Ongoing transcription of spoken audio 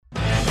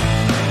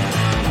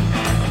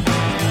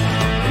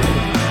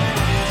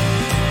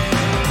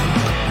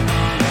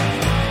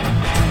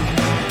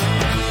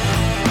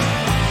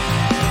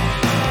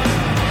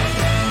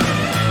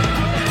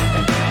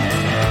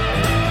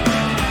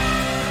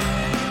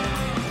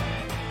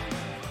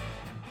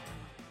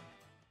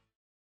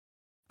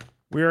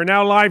We are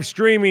now live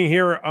streaming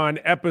here on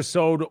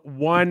episode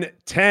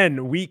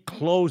 110. We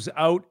close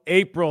out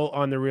April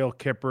on the Real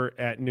Kipper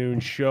at Noon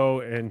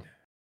show and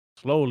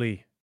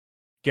slowly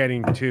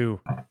getting to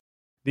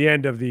the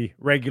end of the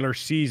regular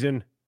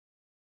season.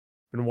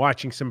 Been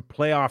watching some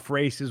playoff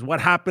races.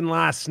 What happened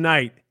last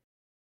night?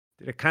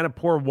 Did it kind of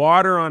pour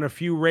water on a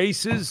few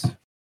races?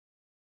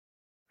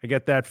 I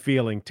get that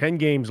feeling. 10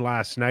 games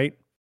last night.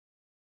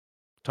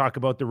 Talk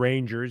about the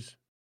Rangers.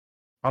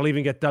 I'll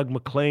even get Doug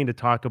MacLean to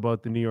talk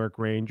about the New York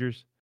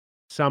Rangers.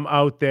 Some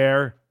out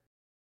there,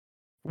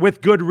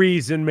 with good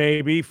reason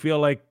maybe, feel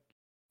like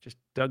just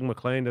Doug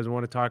MacLean doesn't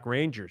want to talk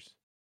Rangers.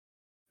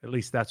 At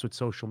least that's what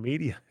social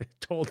media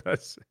told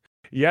us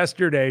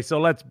yesterday. So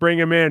let's bring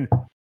him in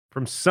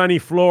from sunny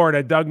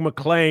Florida, Doug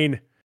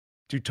MacLean,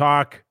 to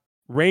talk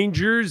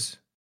Rangers,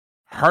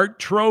 Hart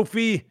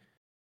Trophy,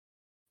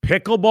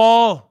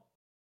 pickleball,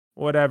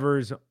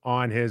 whatever's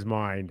on his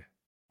mind.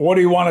 What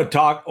do you want to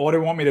talk? What do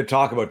you want me to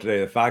talk about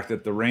today? The fact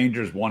that the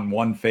Rangers won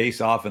one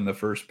face-off in the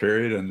first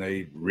period and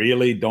they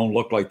really don't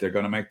look like they're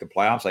going to make the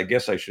playoffs. I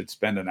guess I should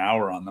spend an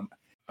hour on them.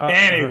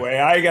 Anyway,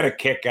 I got a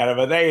kick out of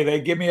it. They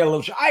give me a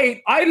little.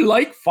 I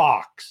like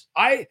Fox.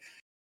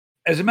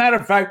 As a matter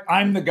of fact,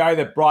 I'm the guy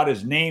that brought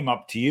his name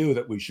up to you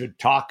that we should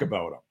talk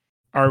about him.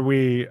 Are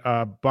we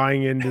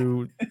buying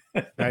into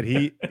that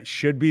he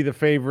should be the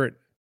favorite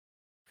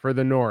for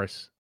the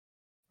Norse?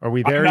 Are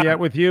we there yet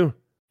with you?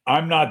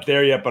 I'm not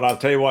there yet, but I'll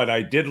tell you what,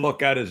 I did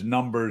look at his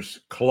numbers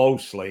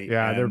closely.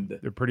 Yeah,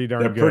 they're pretty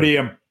darn good.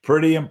 They're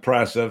pretty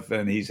impressive,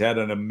 and he's had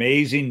an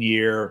amazing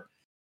year.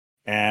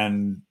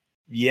 And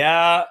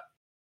yeah,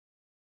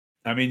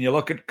 I mean, you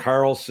look at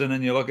Carlson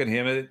and you look at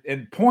him,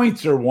 and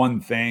points are one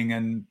thing,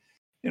 and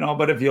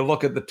but if you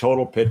look at the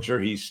total picture,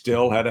 he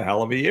still had a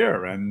hell of a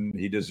year, and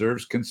he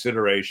deserves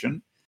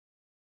consideration.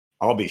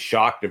 I'll be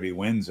shocked if he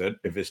wins it,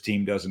 if his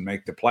team doesn't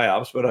make the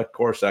playoffs, but of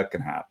course that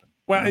can happen.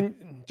 Well,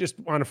 and just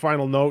on a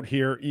final note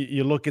here,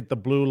 you look at the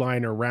blue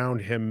line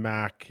around him,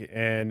 Mac,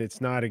 and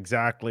it's not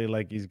exactly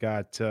like he's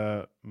got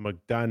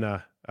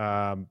McDonough,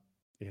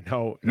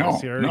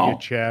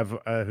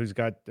 Sergachev, who's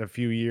got a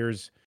few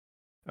years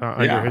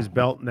under his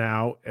belt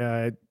now.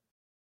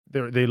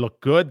 They look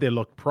good. They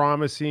look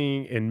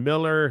promising in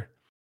Miller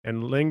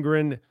and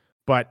Lindgren,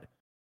 but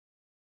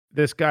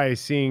this guy is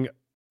seeing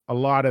a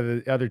lot of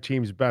the other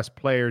team's best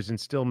players and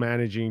still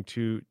managing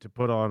to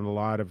put on a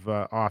lot of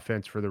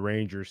offense for the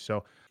Rangers.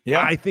 So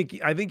yeah, I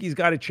think he's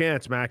got a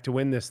chance, Mac, to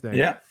win this thing.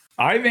 Yeah,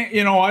 I think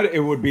it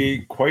would be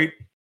quite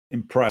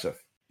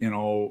impressive.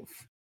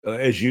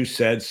 As you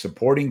said,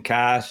 supporting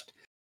cast,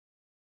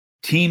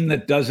 team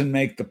that doesn't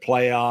make the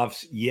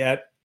playoffs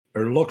yet,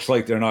 or looks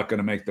like they're not going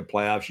to make the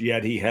playoffs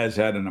yet. He has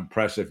had an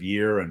impressive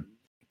year, and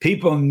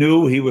people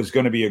knew he was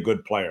going to be a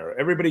good player.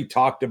 Everybody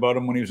talked about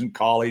him when he was in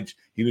college.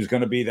 He was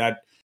going to be that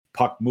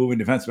puck-moving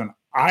defenseman.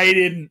 I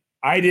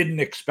didn't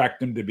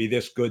expect him to be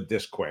this good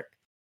this quick.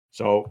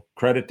 So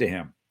credit to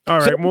him. All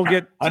right, we'll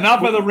get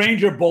enough of the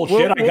Ranger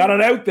bullshit. I got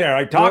it out there.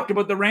 I talked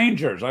about the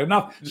Rangers.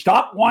 Enough.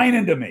 Stop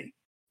whining to me.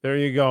 There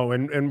you go.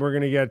 And we're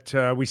gonna get.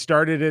 We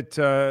started it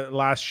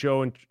last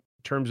show in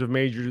terms of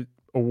major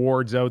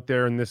awards out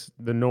there, and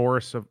the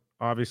Norris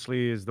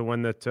obviously is the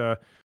one that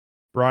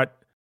brought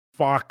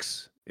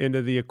Fox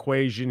into the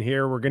equation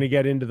here. We're going to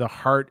get into the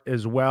Hart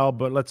as well,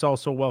 but let's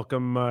also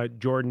welcome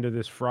Jordan to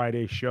this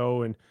Friday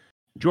show. And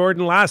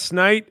Jordan, last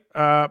night,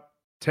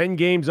 10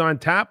 games on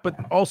tap, but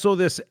also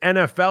this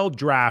NFL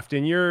draft.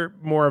 And you're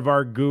more of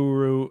our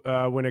guru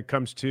when it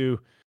comes to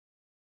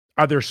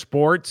other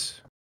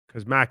sports,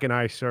 because Mac and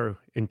I are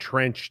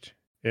entrenched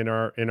in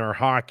our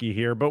hockey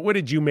here. But what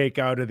did you make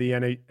out of the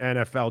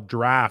NFL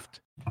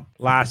draft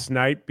last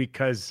night?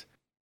 Because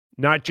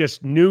not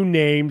just new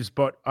names,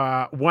 but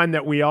one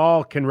that we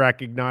all can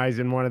recognize,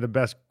 and one of the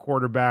best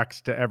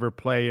quarterbacks to ever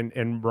play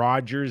in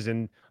Rodgers,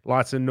 and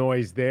lots of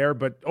noise there.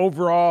 But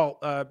overall,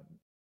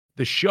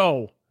 the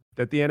show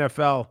that the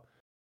NFL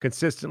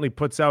consistently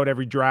puts out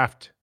every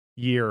draft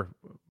year,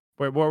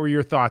 what were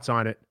your thoughts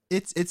on it?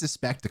 It's a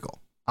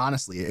spectacle.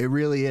 Honestly, it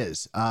really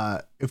is.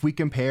 If we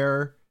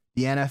compare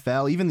the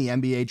NFL, even the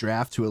NBA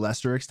draft to a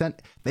lesser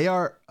extent, they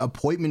are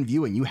appointment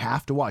viewing. You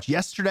have to watch.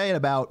 Yesterday at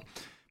about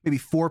maybe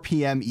 4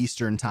 p.m.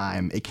 Eastern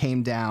time, it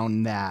came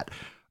down that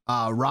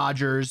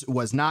Rodgers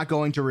was not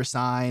going to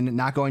resign,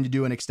 not going to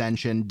do an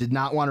extension, did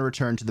not want to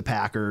return to the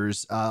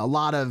Packers. A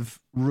lot of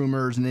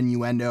rumors and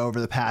innuendo over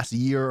the past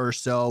year or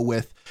so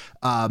with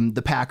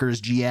the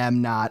Packers GM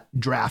not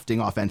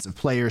drafting offensive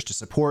players to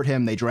support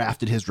him. They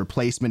drafted his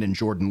replacement in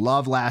Jordan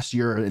Love last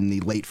year in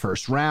the late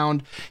first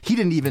round. He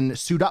didn't even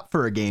suit up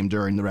for a game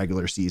during the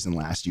regular season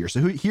last year.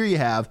 So here you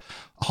have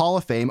a Hall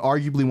of Fame,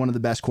 arguably one of the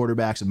best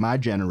quarterbacks of my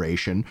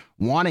generation,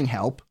 wanting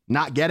help,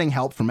 not getting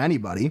help from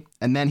anybody.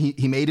 And then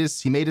he made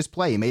his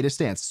play, he made his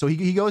stance. So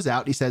he goes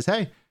out, he says,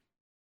 hey,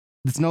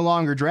 it's no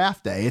longer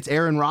draft day. It's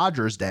Aaron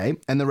Rodgers day.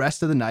 And the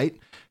rest of the night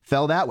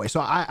fell that way. So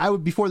I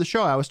would, before the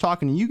show, I was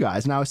talking to you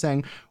guys and I was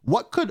saying,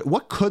 what could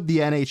the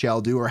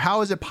NHL do, or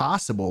how is it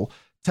possible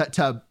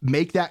to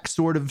make that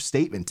sort of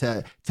statement,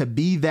 to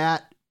be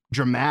that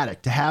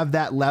dramatic to have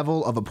that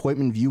level of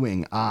appointment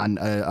viewing on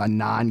a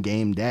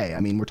non-game day. I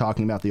mean, we're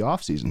talking about the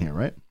offseason here,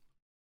 right?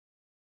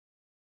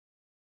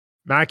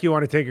 Mac, you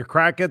want to take a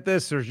crack at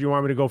this, or do you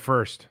want me to go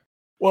first?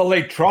 Well,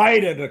 they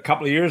tried it a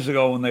couple of years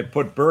ago when they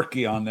put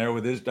Berkey on there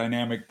with his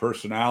dynamic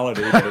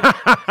personality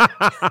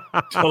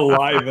to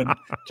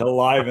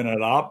liven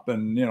it up.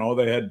 And, you know,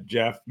 they had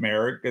Jeff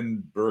Merrick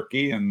and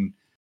Berkey, and,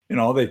 you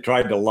know, they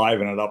tried to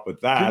liven it up with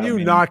that. Can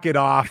you knock it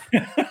off?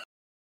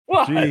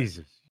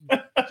 Jesus.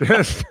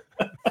 Just,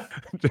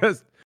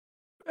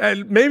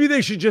 and maybe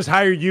they should just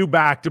hire you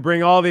back to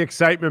bring all the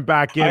excitement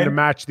back in to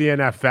match the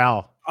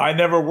NFL. I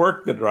never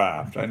worked the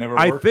draft.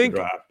 The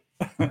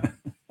draft.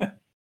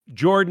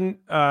 Jordan,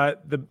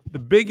 the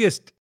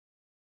biggest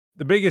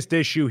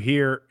issue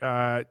here,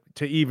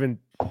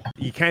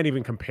 you can't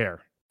even compare.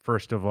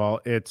 First of all,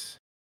 it's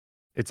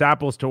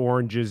apples to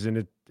oranges,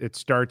 and it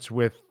starts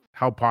with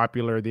how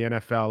popular the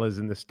NFL is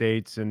in the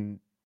States and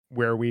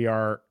where we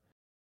are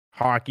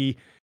hockey.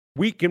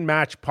 We can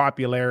match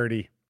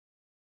popularity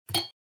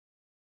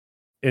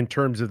in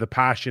terms of the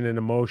passion and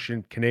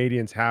emotion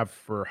Canadians have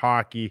for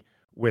hockey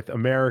with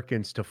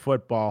Americans to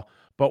football,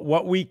 but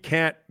what we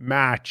can't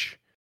match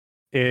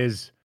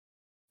is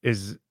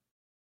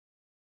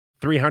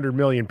 300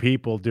 million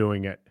people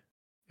doing it.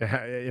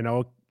 You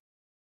know,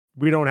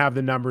 we don't have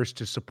the numbers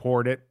to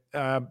support it.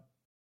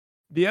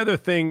 The other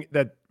thing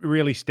that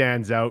really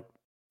stands out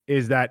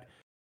is that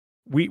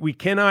we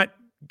cannot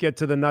get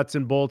to the nuts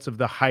and bolts of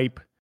the hype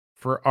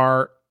for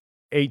our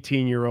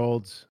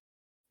 18-year-olds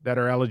that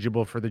are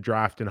eligible for the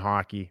draft in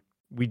hockey.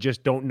 We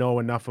just don't know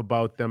enough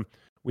about them.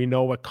 We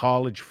know what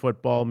college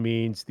football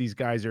means. These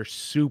guys are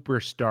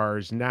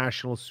superstars,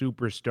 national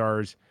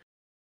superstars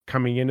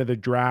coming into the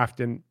draft.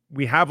 And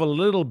we have a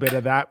little bit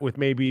of that with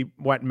maybe,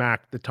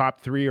 Mac, the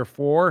top 3 or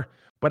 4.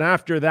 But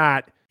after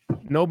that,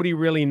 nobody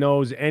really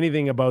knows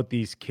anything about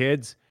these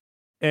kids.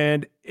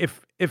 And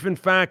if in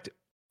fact,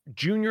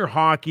 junior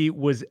hockey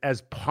was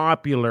as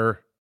popular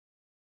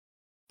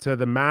to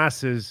the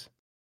masses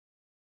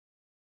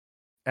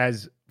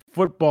as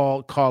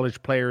football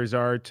college players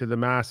are to the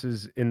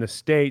masses in the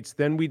States,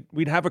 then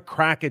we'd have a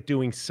crack at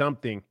doing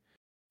something.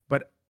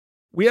 But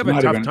we have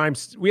a tough time.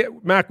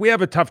 We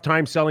have a tough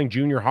time selling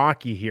junior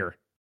hockey here.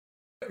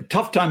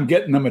 Tough time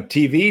getting them a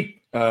TV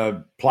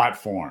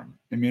platform.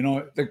 I mean, you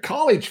know, the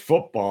college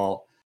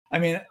football, I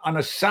mean, on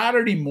a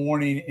Saturday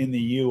morning in the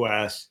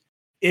US,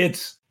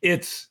 it's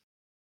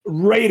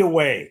right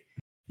away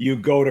you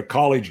go to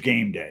College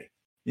Game Day.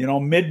 You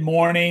know,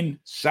 mid-morning,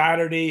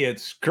 Saturday,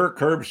 it's Kirk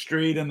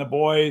Herbstreit and the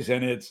boys,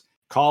 and it's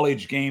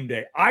College Game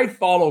Day. I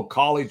follow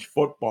college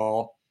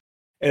football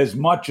as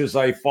much as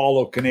I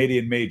follow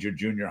Canadian Major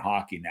Junior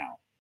Hockey now.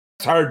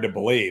 It's hard to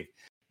believe.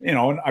 You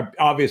know, and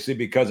obviously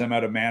because I'm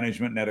out of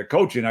management and out of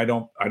coaching, I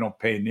don't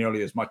pay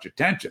nearly as much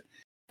attention.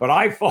 But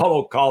I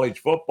follow college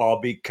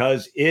football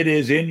because it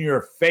is in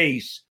your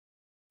face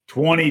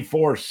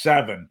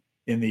 24/7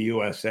 in the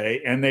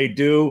USA, and they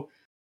do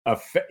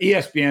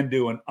ESPN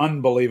do an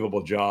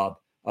unbelievable job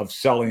of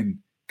selling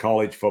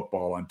college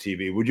football on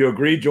TV. Would you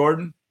agree,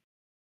 Jordan?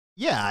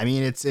 Yeah, I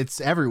mean, it's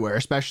everywhere,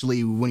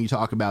 especially when you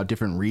talk about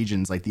different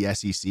regions like the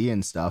SEC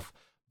and stuff.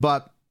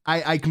 But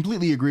I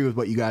completely agree with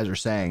what you guys are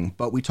saying.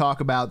 But we talk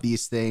about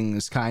these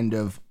things kind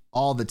of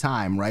all the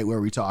time, right?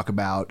 Where we talk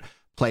about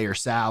player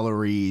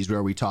salaries,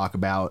 where we talk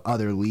about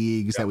other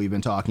leagues that we've been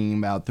talking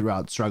about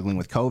throughout struggling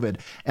with COVID.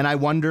 And I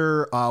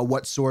wonder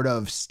what sort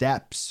of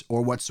steps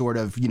or what sort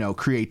of, you know,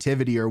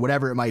 creativity or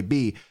whatever it might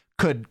be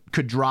could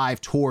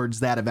drive towards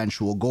that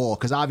eventual goal.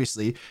 Because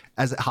obviously,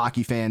 as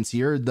hockey fans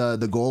here,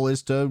 the goal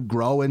is to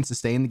grow and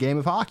sustain the game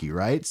of hockey,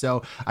 right?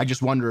 So I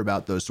just wonder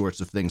about those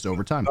sorts of things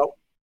over time. Well,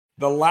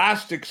 the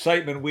last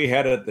excitement we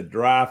had at the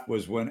draft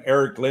was when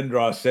Eric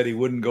Lindros said he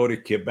wouldn't go to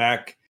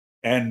Quebec,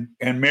 and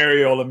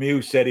Mario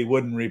Lemieux said he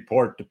wouldn't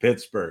report to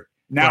Pittsburgh.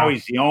 Now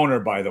he's the owner,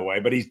 by the way,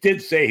 but he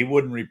did say he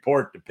wouldn't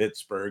report to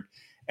Pittsburgh.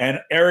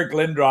 And Eric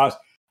Lindros,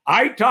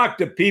 I talked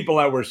to people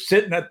that were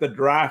sitting at the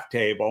draft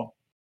table,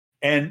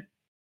 and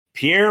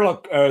Pierre,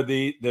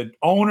 the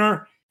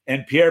owner,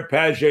 and Pierre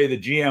Pagé, the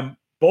GM,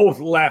 both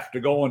left to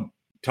go and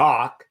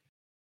talk,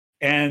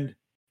 and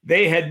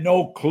they had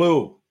no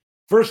clue.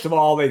 First of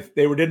all, they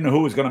didn't know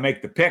who was going to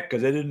make the pick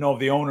because they didn't know if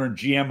the owner and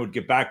GM would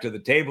get back to the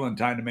table in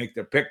time to make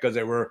their pick because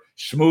they were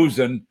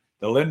schmoozing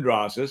the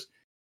Lindroses.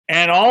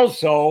 And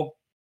also,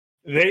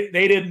 they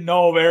didn't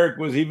know if Eric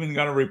was even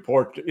going to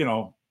report, you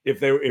know,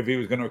 if he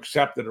was going to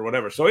accept it or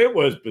whatever. So it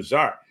was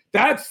bizarre.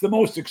 That's the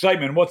most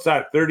excitement. What's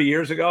that, 30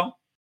 years ago?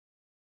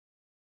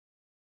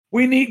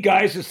 We need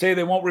guys to say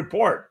they won't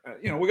report.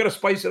 You know, we got to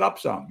spice it up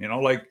some, you know,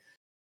 like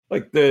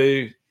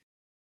the –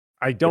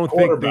 I don't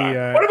think what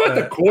about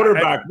the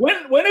quarterback?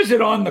 When is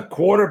it on the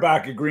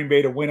quarterback at Green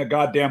Bay to win a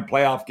goddamn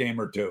playoff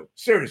game or two?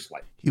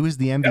 Seriously. He was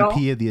the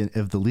MVP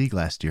of the league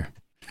last year.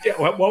 Yeah,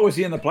 what was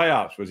he in the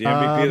playoffs? Was he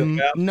MVP of the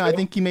playoffs? No, I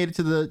think he made it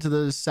to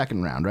the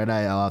second round, right?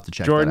 I'll have to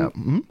check Jordan, that out.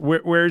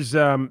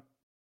 Mm-hmm.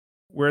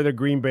 Where are the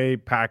Green Bay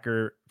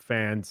Packer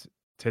fans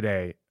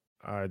today?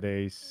 Are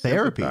they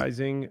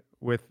sympathizing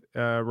with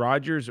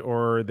Rodgers,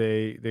 or are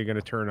they going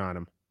to turn on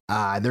him?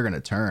 They're going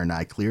to turn,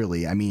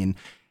 clearly. I mean,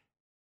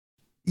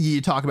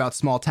 you talk about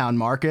small town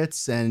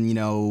markets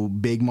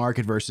and, big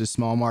market versus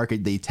small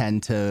market. They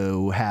tend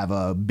to have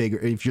a bigger,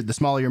 if you're the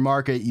smaller your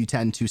market, you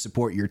tend to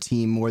support your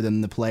team more than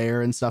the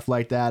player and stuff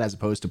like that, as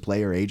opposed to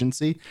player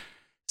agency.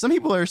 Some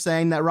people are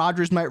saying that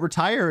Rogers might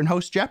retire and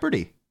host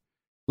Jeopardy.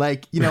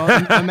 Like,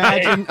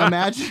 imagine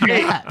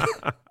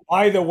that.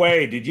 By the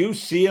way, did you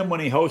see him when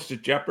he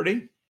hosted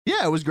Jeopardy?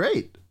 Yeah, it was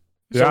great.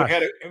 So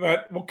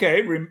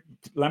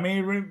let me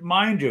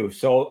remind you.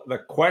 So the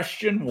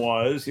question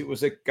was, it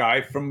was a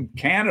guy from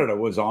Canada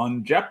was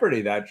on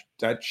Jeopardy,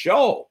 that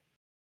show.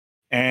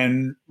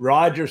 And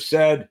Roger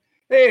said,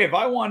 hey, if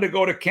I wanted to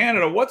go to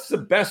Canada, what's the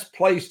best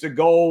place to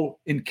go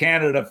in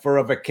Canada for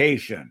a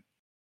vacation?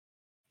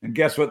 And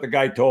guess what the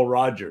guy told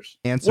Rogers?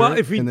 Well,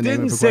 if he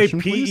didn't say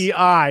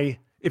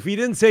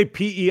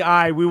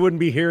PEI, we wouldn't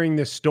be hearing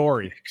this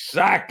story.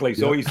 Exactly.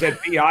 So he said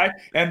PEI,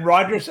 and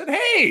Roger said,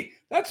 hey,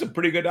 that's a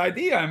pretty good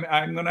idea.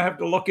 I'm going to have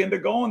to look into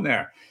going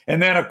there. And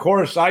then, of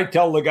course, I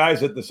tell the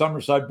guys at the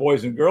Summerside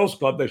Boys and Girls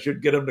Club they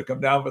should get them to come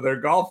down for their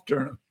golf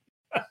tournament.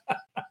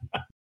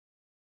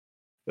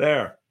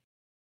 There.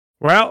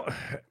 Well,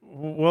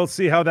 we'll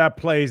see how that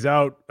plays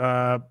out.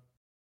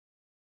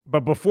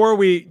 But before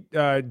we,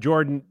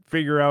 Jordan,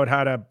 figure out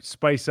how to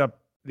spice up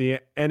the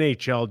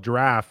NHL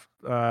draft,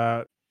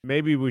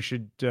 maybe we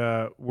should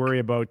worry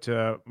about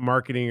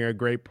marketing a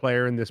great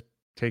player. And this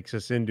takes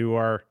us into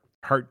our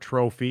Hart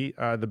Trophy,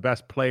 the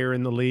best player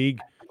in the league,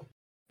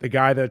 the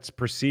guy that's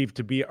perceived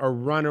to be a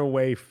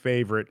runaway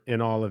favorite in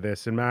all of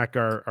this. And Mac,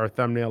 our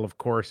thumbnail, of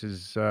course,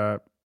 is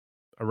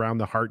around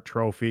the Hart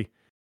Trophy.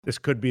 This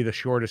could be the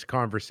shortest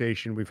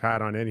conversation we've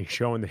had on any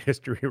show in the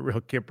history of Real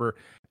Kipper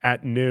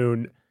at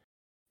noon.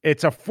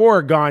 It's a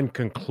foregone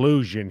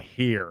conclusion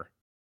here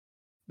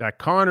that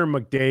Connor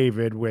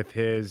McDavid, with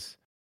his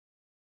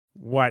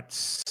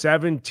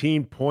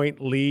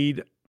 17-point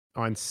lead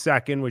on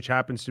second, which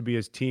happens to be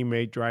his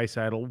teammate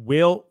Draisaitl,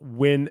 will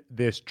win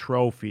this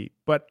trophy.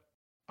 But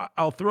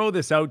I'll throw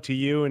this out to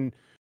you, and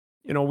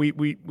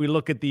we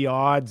look at the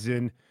odds,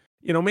 and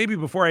maybe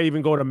before I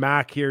even go to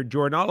Mac here,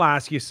 Jordan, I'll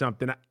ask you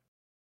something.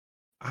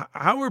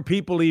 How are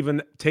people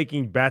even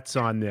taking bets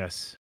on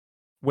this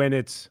when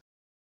it's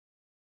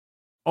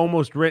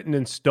almost written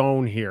in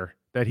stone here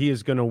that he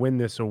is going to win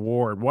this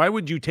award? Why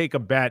would you take a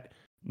bet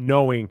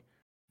knowing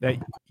that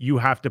you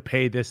have to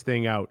pay this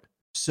thing out?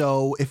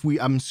 So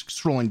I'm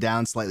scrolling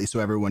down slightly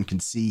so everyone can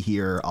see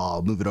here.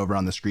 I'll move it over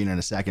on the screen in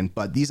a second,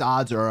 but these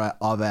odds are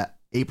of at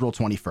April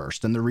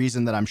 21st. And the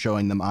reason that I'm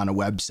showing them on a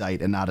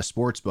website and not a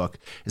sportsbook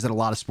is that a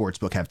lot of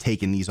sportsbook have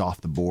taken these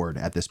off the board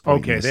at this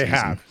point. Okay, they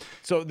have.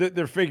 So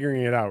they're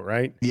figuring it out,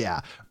 right?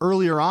 Yeah.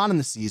 Earlier on in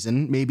the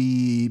season,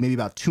 maybe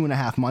about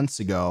 2.5 months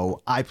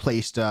ago, I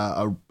placed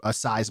a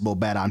sizable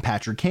bet on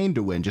Patrick Kane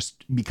to win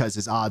just because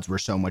his odds were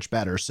so much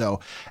better. So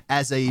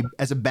as a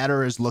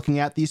bettor is looking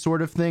at these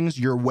sort of things,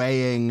 you're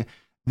weighing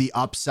the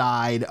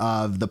upside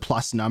of the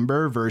plus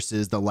number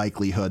versus the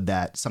likelihood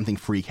that something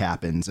freak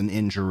happens, an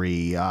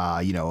injury,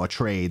 a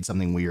trade,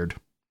 something weird.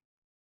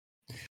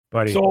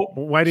 Buddy, so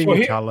why didn't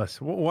you tell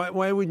us?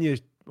 Why wouldn't you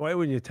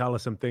tell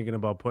us I'm thinking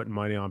about putting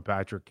money on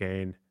Patrick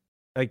Kane?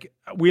 Like,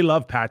 we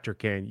love Patrick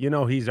Kane.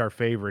 He's our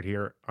favorite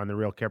here on the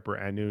Real Kipper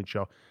at Noon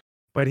show.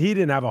 But he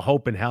didn't have a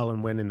hope in hell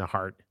in winning the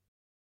Hart.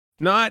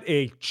 Not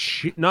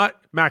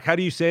Mac, how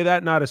do you say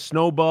that? Not a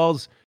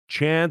snowball's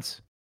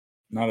chance.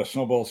 Not a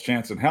snowball's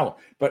chance in hell.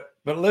 But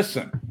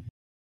listen,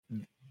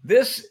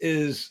 this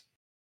is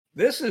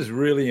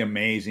really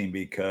amazing,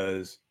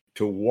 because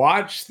to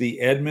watch the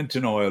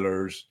Edmonton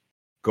Oilers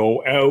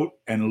go out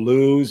and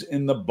lose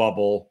in the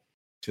bubble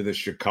to the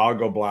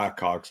Chicago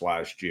Blackhawks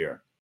last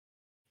year,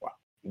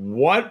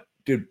 what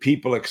did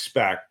people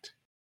expect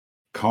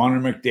Connor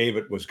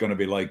McDavid was going to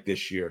be like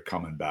this year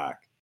coming back?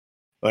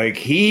 Like,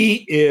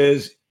 he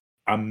is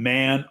a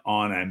man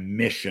on a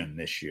mission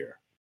this year.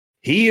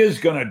 He is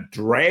going to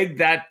drag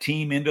that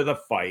team into the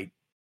fight.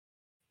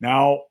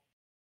 Now,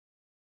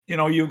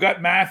 you've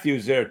got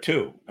Matthews there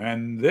too.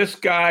 And this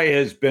guy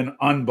has been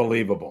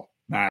unbelievable,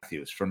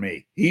 Matthews, for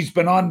me. He's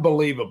been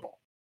unbelievable.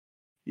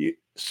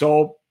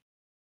 So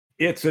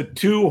it's a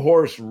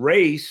 2-horse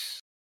race,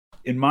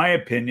 in my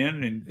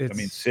opinion.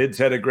 And Sid's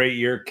had a great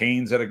year.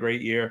 Kane's had a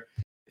great year.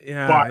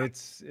 Yeah, but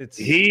it's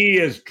he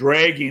is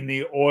dragging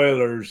the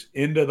Oilers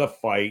into the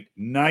fight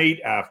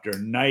night after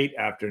night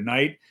after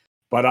night.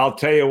 But I'll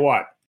tell you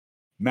what,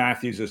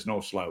 Matthews is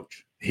no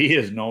slouch. He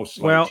is no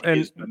slouch. Well, and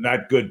he's been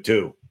that good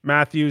too.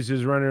 Matthews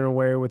is running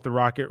away with the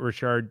Rocket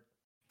Richard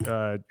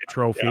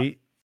trophy. Yeah.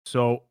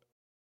 So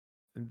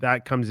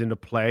that comes into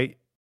play.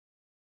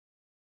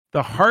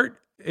 The Hart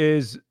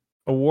is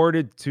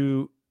awarded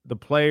to the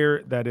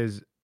player that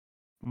is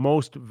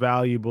most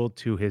valuable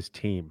to his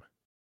team.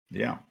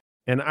 Yeah.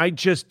 And I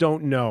just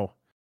don't know.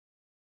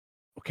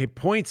 Okay,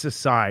 points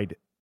aside,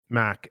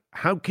 Mac,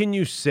 how can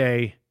you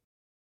say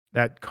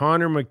that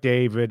Connor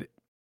McDavid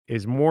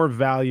is more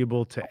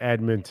valuable to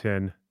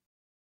Edmonton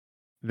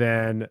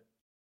than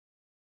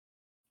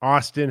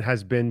Austin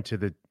has been to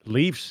the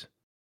Leafs,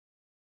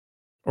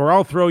 Or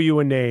I'll throw you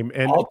a name.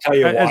 And I'll tell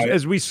you why.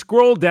 As we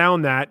scroll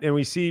down that and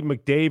we see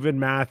McDavid,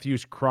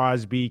 Matthews,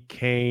 Crosby,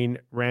 Kane,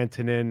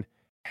 Rantanen,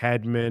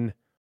 Hedman,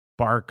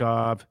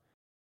 Barkov,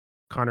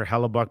 Connor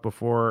Hellebuck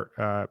before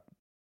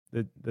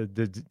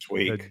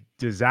the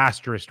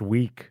disastrous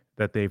week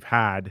that they've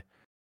had.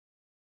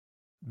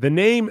 The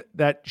name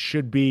that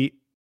should be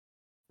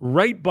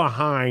right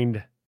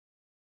behind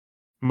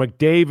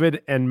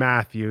McDavid and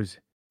Matthews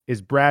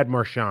is Brad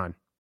Marchand.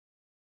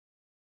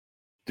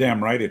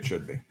 Damn right it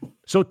should be.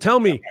 So tell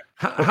me,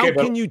 how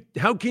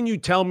can you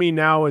tell me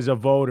now as a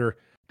voter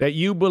that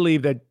you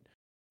believe that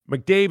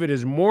McDavid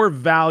is more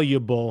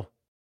valuable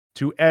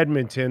to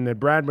Edmonton than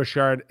Brad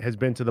Marchand has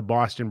been to the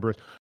Boston Bruins?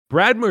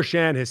 Brad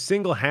Marchand has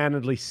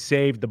single-handedly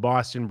saved the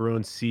Boston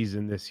Bruins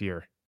season this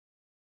year.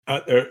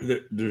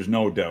 There's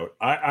no doubt.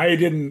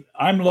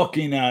 I'm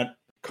looking at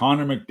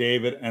Connor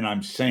McDavid and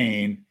I'm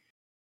saying,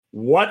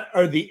 what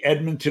are the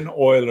Edmonton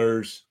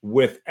Oilers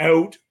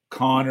without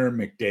Connor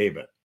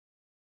McDavid?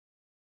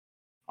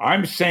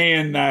 I'm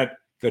saying that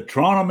the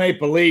Toronto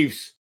Maple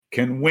Leafs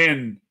can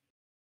win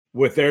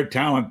with their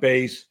talent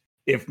base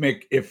if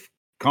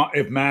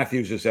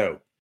Matthews is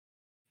out.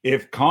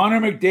 If Connor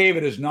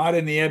McDavid is not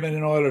in the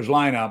Edmonton Oilers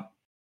lineup,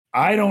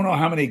 I don't know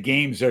how many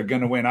games they're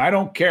going to win. I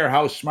don't care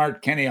how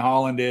smart Kenny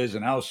Holland is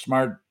and how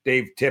smart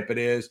Dave Tippett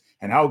is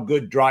and how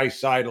good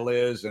Draisaitl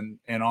is and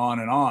on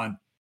and on.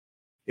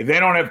 If they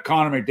don't have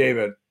Connor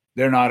McDavid,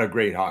 they're not a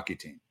great hockey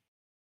team.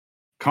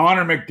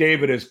 Connor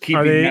McDavid is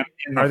keeping them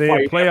in the fight. Are they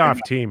a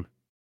playoff team?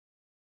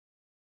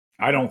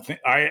 I don't think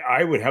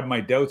I would have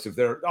my doubts if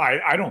they're.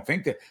 I don't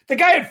think that the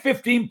guy had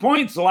 15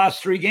 points the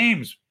last 3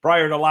 games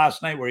prior to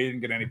last night where he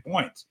didn't get any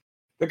points.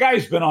 The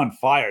guy's been on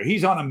fire.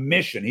 He's on a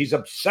mission. He's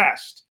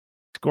obsessed.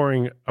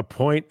 Scoring a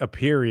point a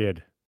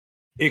period.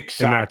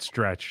 Exactly. In that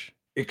stretch.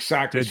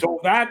 Exactly. So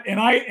that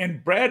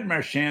and Brad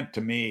Marchand to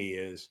me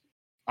is.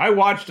 I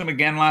watched him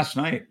again last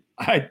night.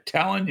 I'm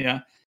telling you,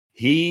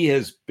 he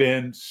has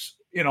been.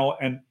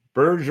 And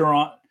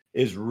Bergeron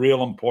is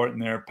real important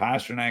there.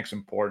 Pasternak's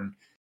important.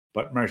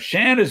 But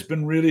Marchand has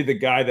been really the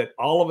guy that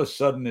all of a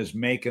sudden is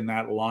making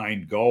that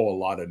line go a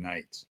lot of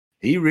nights.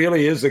 He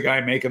really is the guy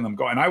making them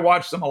go. And I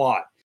watched them a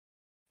lot.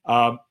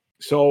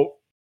 So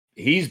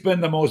he's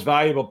been the most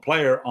valuable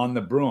player on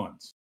the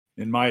Bruins,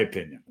 in my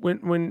opinion.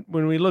 When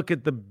we look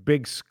at the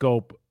big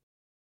scope,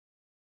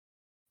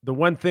 the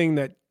one thing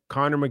that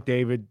Connor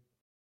McDavid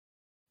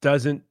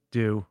doesn't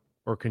do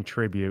or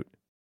contribute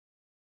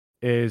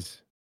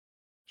is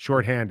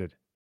shorthanded.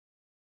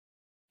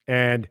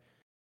 And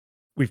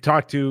we've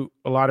talked to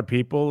a lot of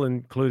people,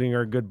 including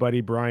our good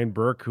buddy Brian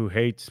Burke, who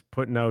hates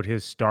putting out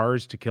his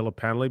stars to kill a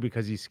penalty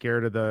because he's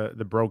scared of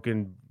the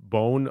broken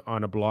bone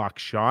on a block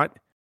shot.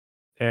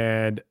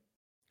 And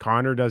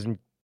Connor doesn't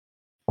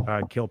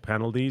kill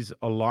penalties.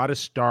 A lot of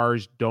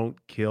stars don't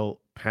kill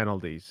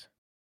penalties.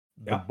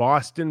 Yeah. The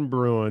Boston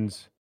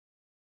Bruins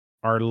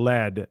are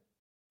led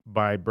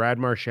by Brad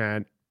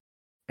Marchand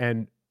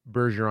and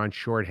Bergeron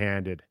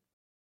shorthanded.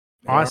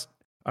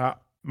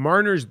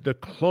 Marner's the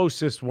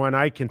closest one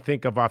I can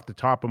think of off the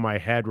top of my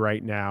head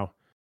right now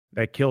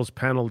that kills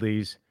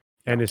penalties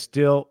and is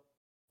still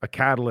a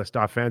catalyst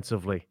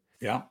offensively.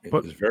 Yeah,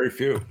 there's very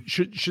few.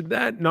 Should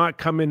that not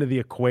come into the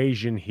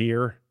equation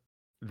here,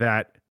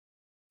 that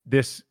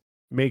this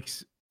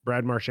makes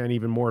Brad Marchand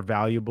even more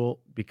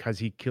valuable because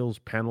he kills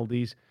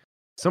penalties?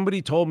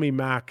 Somebody told me,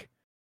 Mac,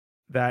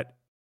 that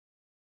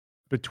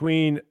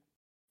between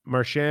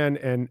Marchand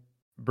and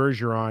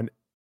Bergeron,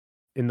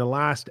 in the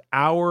last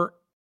hour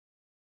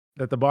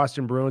that the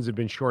Boston Bruins have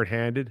been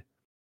shorthanded,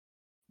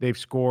 they've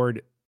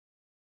scored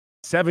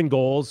 7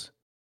 goals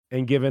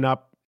and given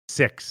up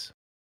 6.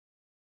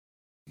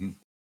 Mm-hmm.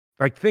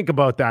 Like, think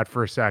about that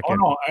for a second.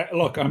 Oh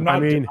no, I'm not. I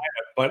mean,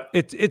 but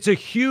it's a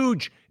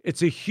huge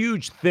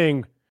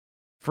thing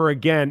for,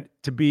 again,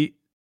 to be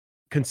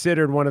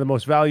considered one of the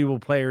most valuable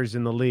players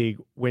in the league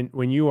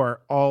when you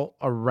are all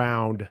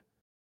around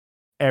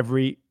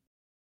every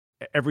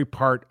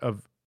part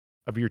of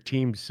your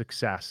team's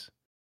success.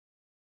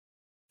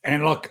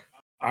 And look,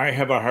 I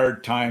have a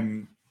hard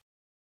time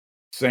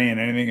saying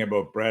anything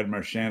about Brad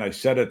Marchand. I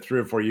said it 3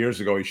 or 4 years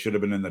ago. He should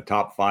have been in the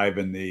top 5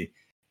 in the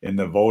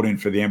voting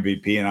for the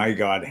MVP, and I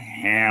got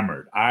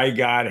hammered. I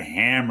got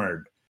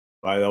hammered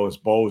by those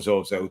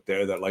bozos out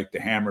there that like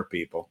to hammer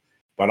people.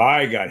 But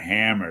I got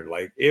hammered.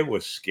 Like, it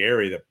was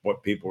scary that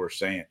what people were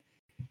saying.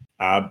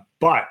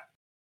 But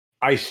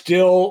I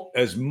still,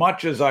 as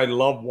much as I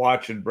love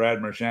watching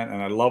Brad Marchand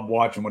and I love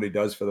watching what he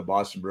does for the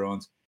Boston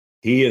Bruins,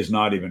 he is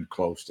not even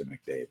close to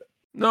McDavid.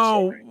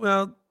 No, sorry.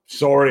 Well,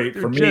 sorry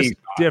for just me.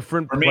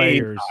 Different for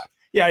players. Me,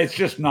 yeah, it's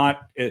just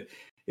not.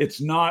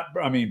 It's not.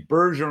 I mean,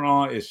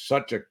 Bergeron is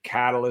such a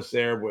catalyst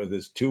there with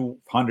his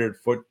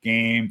 200-foot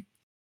game.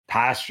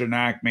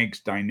 Pasternak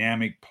makes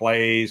dynamic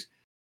plays.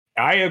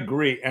 I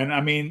agree, and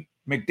I mean,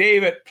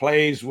 McDavid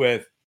plays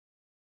with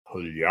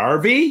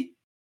Puljujarvi,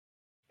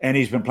 and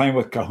he's been playing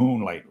with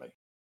Cahoon lately,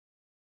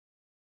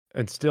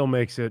 and still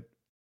makes it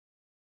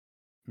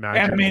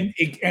magical. And I mean,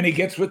 he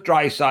gets with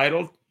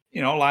Draisaitl.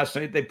 Last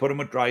night they put him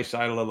with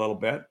Draisaitl a little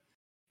bit.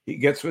 he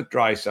gets with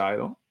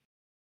Draisaitl.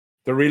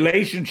 The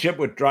relationship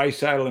with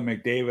Draisaitl and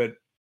McDavid,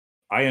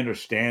 I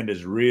understand,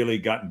 has really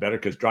gotten better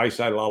because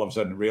Draisaitl all of a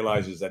sudden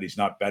realizes that he's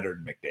not better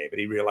than McDavid.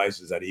 He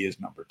realizes that he is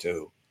number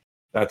 2.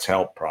 That's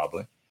helped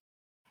probably.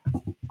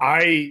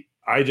 I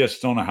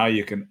just don't know how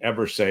you can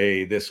ever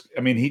say this.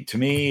 I mean, to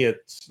me,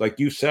 it's like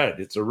you said,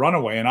 it's a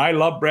runaway. And I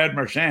love Brad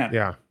Marchand.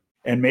 Yeah.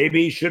 And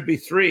maybe he should be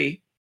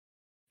 3.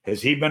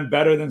 Has he been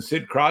better than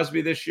Sid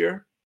Crosby this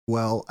year?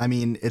 Well, I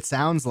mean, it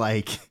sounds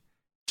like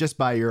just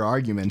by your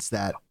arguments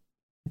that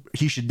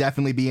he should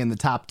definitely be in the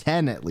top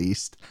 10 at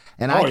least.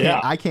 And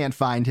I can't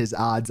find his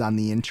odds on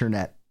the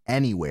internet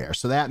anywhere.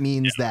 So that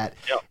means that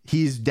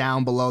he's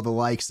down below the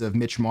likes of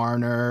Mitch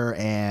Marner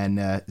and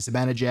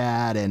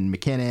Zibanejad and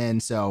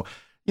McKinnon. So,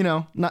 you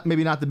know,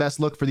 maybe not the best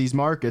look for these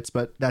markets,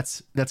 but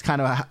that's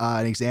kind of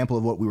an example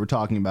of what we were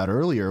talking about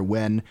earlier.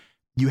 When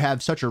you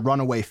have such a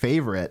runaway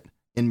favorite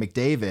in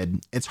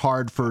McDavid, it's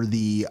hard for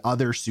the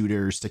other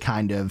suitors to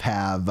kind of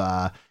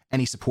have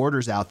any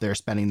supporters out there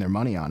spending their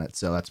money on it.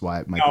 So that's why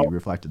it might be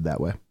reflected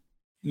that way.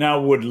 Now,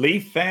 would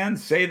Leaf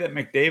fans say that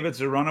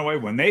McDavid's a runaway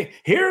when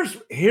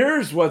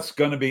here's what's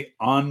going to be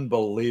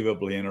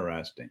unbelievably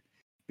interesting,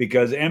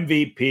 because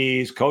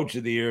MVPs, Coach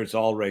of the Year, it's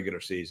all regular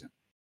season.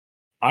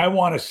 I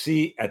want to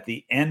see at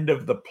the end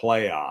of the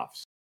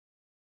playoffs,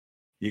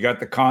 you got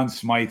the Conn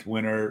Smythe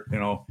winner, you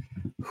know,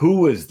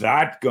 who is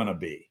that going to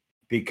be?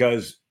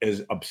 Because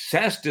as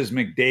obsessed as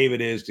McDavid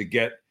is to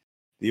get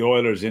the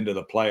Oilers into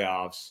the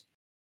playoffs,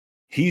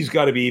 he's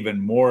got to be even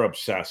more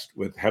obsessed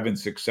with having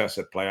success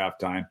at playoff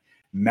time.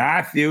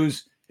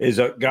 Matthews is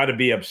got to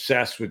be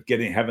obsessed with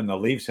having the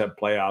Leafs have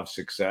playoff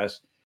success.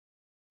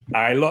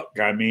 I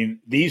mean,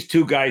 these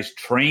two guys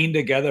trained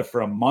together for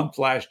a month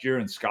last year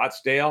in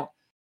Scottsdale.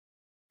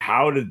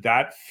 How did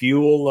that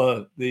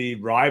fuel the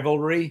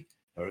rivalry?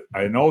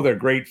 I know they're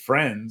great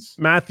friends.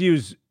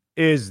 Matthews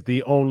is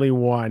the only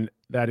one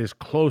that is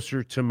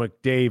closer to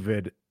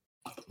McDavid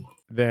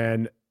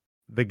than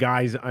the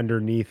guys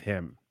underneath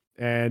him.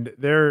 And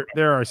there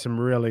are some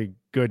really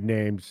good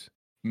names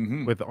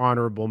with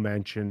honorable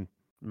mention,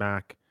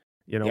 Mac.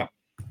 You know,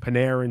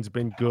 Panarin's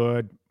been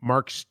good.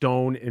 Mark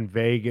Stone in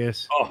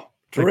Vegas. Oh,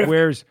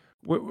 terrific.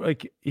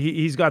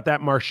 He's got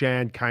that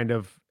Marchand kind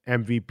of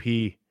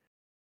MVP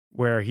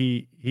where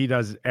he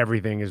does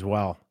everything as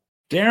well.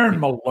 Darren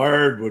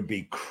Millard would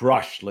be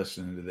crushed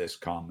listening to this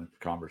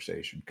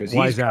conversation because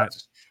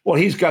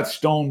he's got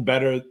Stone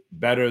better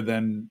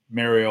than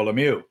Mario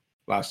Lemieux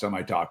last time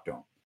I talked to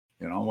him.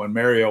 You know, when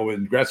Mario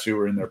and Gretzky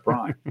were in their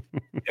prime.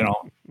 You know,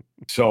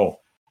 so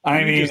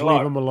I mean, just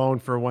leave him alone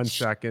for 1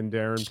 second,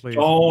 Darren, please.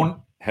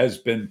 Stone has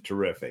been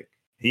terrific.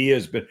 He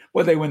has been.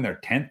 Well, they win their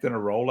 10th in a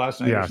row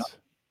last night. Yes.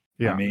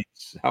 Yeah. I mean,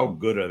 how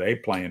good are they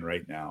playing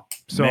right now?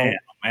 So,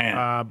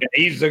 man.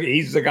 He's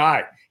the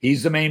guy.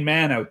 He's the main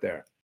man out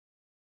there.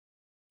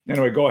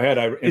 Anyway, go ahead.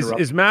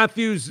 Is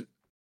Matthews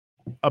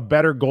a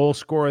better goal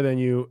scorer than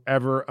you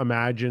ever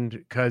imagined?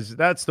 Because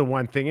that's the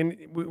one thing. And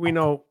we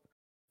know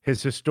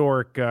his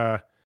historic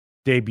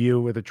debut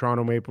with the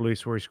Toronto Maple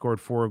Leafs where he scored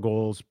 4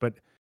 goals. But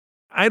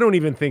I don't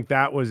even think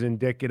that was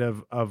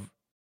indicative of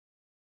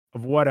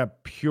what a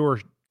pure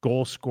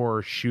goal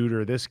scorer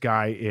shooter this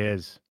guy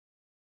is.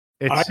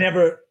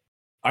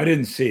 I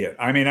didn't see it.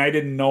 I mean, I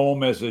didn't know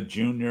him as a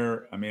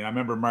junior. I mean, I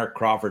remember Mark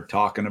Crawford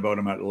talking about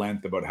him at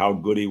length about how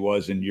good he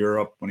was in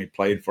Europe when he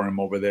played for him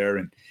over there.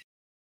 And,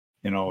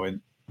 you know,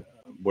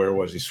 where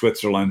was he?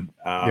 Switzerland.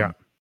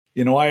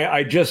 You know,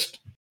 I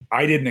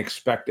didn't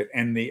expect it.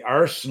 And the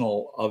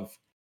arsenal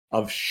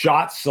of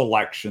shot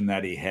selection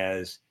that he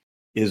has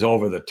is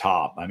over the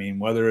top. I mean,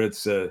 whether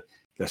it's the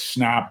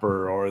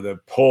snapper or the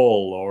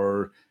pull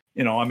or,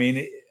 you know, I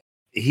mean,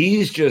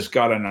 he's just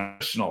got an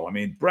arsenal. I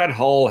mean, Brett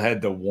Hull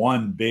had the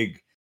one big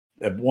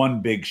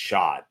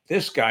shot.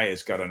 This guy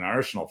has got an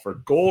arsenal for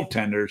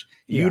goaltenders.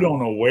 You don't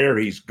know where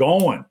he's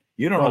going.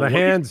 You don't know the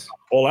hands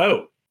pull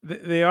out.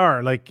 They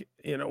are like,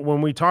 you know,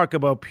 when we talk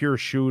about pure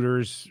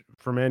shooters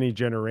from any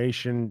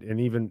generation, and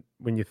even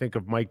when you think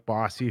of Mike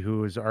Bossy,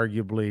 who is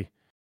arguably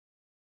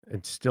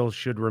and still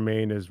should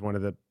remain as one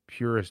of the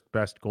purest,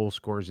 best goal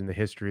scorers in the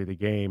history of the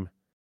game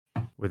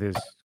with his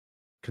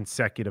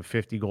consecutive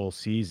 50-goal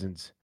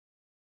seasons.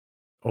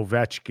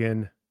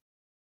 Ovechkin,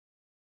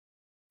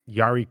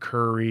 Yari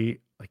Curry,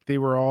 like they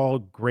were all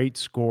great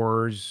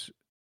scorers,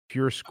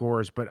 pure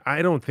scorers, but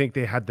I don't think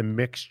they had the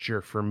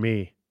mixture for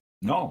me.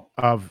 No.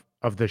 Of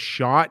the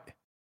shot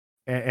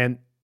and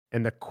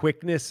the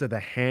quickness of the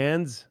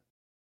hands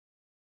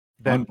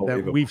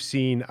that we've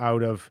seen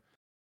out of.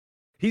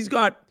 He's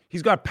got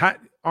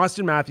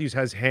Austin Matthews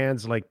has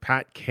hands like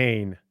Pat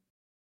Kane,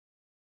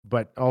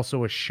 but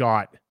also a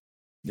shot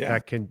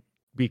that can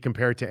be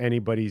compared to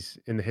anybody's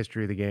in the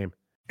history of the game.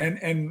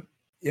 And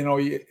you know,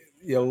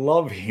 you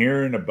love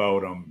hearing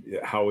about him,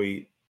 how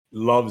he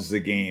loves the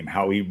game,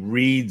 how he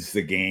reads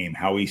the game,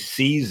 how he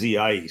sees the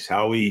ice,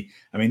 I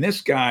mean, this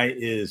guy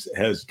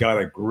has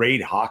got a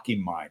great hockey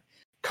mind.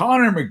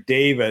 Connor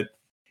McDavid,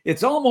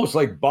 it's almost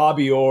like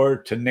Bobby Orr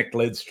to Nick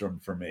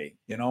Lidstrom for me,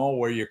 you know,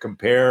 where you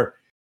compare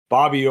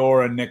Bobby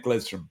Orr and Nick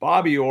Lidstrom.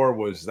 Bobby Orr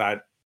was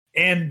that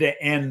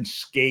end-to-end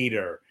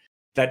skater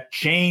that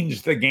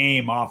changed the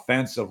game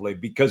offensively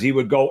because he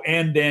would go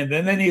end-to-end,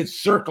 and then he'd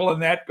circle the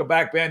net, go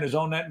back behind his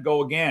own net, and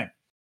go again.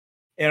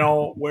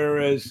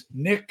 Whereas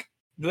Nick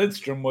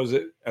Lidstrom was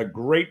a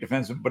great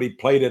defenseman, but he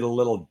played it a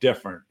little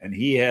different, and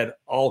he had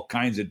all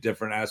kinds of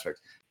different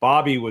aspects.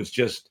 Bobby was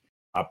just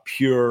a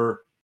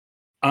pure,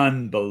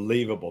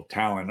 unbelievable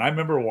talent. I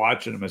remember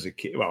watching him as a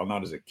kid. Well,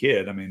 not as a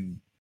kid. I mean,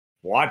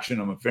 watching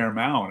him a fair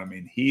amount. I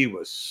mean, he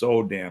was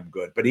so damn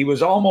good. But he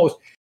was almost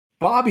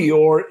Bobby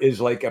Orr is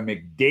like a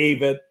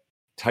McDavid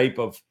type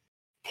of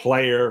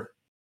player.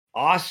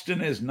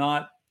 Austin is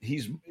not.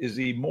 Is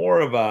he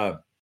more of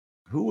a?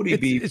 Who would he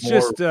be? It's more,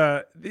 just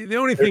the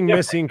only thing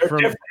missing from.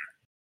 Different.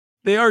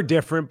 They are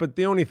different, but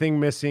the only thing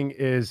missing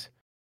is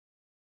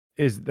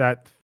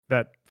that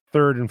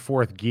third and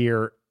fourth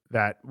gear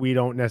that we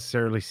don't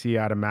necessarily see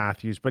out of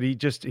Matthews. But he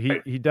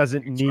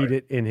doesn't need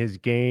it in his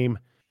game.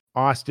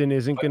 Austin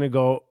isn't going to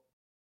go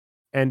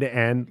end to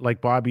end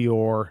like Bobby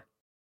Orr.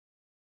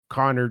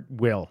 Connor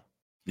will.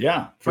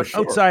 Yeah, but sure.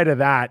 Outside of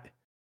that,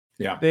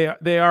 yeah,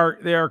 they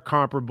are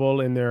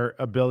comparable in their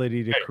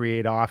ability to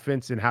create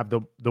offense and have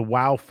the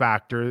wow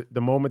factor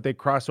the moment they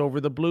cross over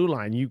the blue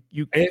line. You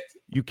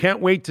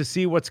can't wait to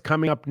see what's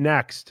coming up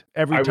next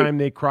every time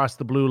they cross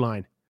the blue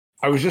line.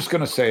 I was just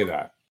going to say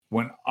that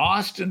when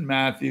Austin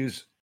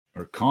Matthews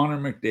or Connor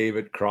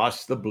McDavid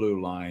cross the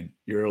blue line,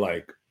 you're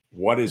like,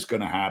 what is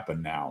going to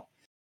happen now?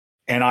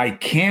 And I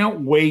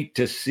can't wait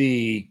to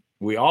see.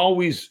 We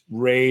always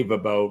rave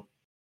about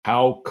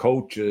how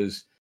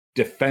coaches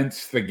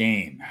defense the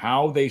game,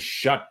 how they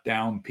shut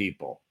down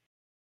people.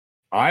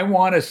 I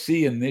want to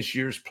see in this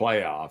year's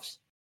playoffs,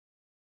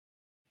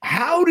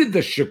 how did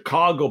the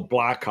Chicago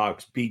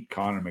Blackhawks beat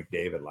Connor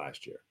McDavid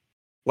last year?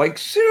 Like,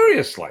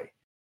 seriously.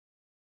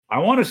 I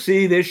want to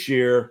see this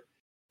year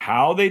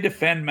how they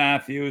defend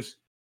Matthews,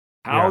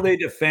 how they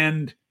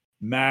defend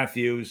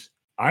Matthews.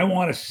 I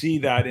want to see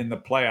that in the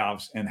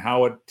playoffs and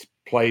how it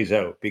plays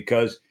out,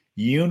 because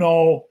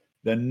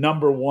the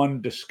number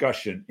one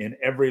discussion in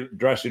every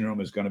dressing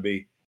room is going to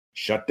be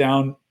shut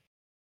down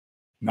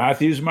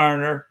Matthews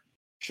Marner,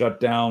 shut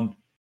down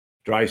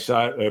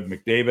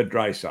McDavid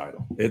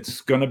Draisaitl.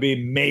 It's going to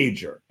be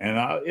major, and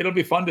it'll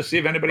be fun to see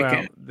if anybody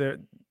can.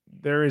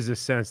 There is a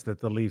sense that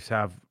the Leafs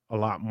have a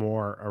lot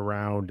more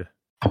around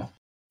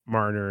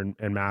Marner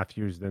and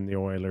Matthews than the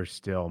Oilers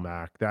still,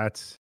 Mac.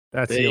 That's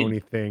the only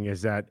thing,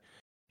 is that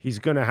he's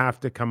going to have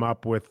to come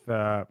up with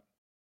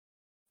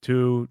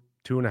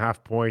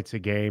 2.5 points a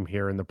game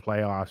here in the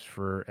playoffs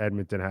for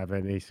Edmonton to have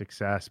any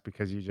success,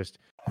 because you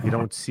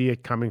don't see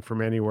it coming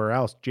from anywhere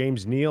else.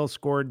 James Neal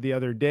scored the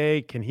other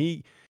day. Can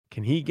he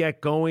get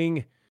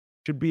going?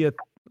 Should be a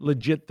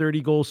legit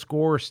 30-goal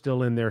scorer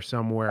still in there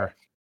somewhere.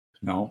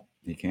 No,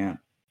 he can't.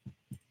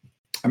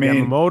 I mean,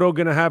 Yamamoto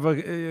going to have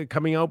a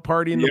coming out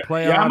party in the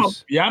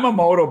playoffs.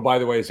 Yamamoto, by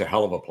the way, is a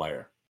hell of a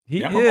player.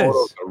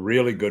 Yamamoto's a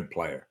really good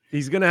player.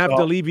 He's going to have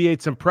to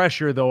alleviate some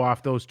pressure, though,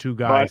 off those two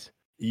guys.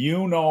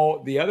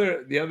 The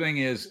other thing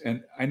is,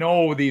 and I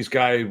know these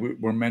guys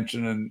were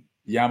mentioning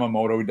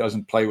Yamamoto. He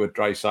doesn't play with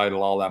Draisaitl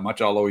all that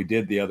much, although he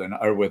did with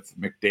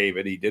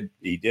McDavid.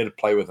 He did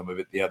play with him a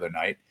bit the other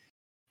night.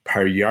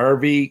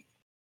 Puljujarvi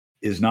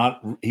is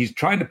not. He's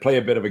trying to play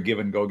a bit of a give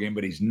and go game,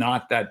 but he's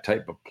not that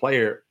type of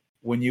player.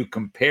 When you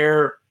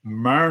compare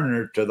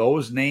Marner to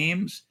those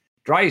names,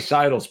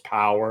 Draisaitl's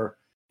power.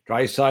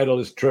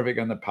 Draisaitl is terrific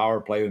on the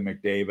power play with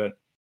McDavid.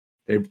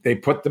 They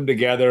put them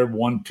together,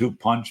 1-2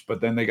 punch,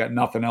 but then they got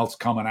nothing else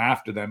coming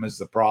after them is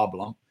the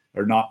problem,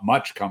 or not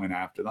much coming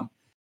after them.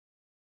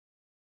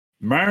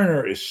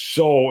 Marner is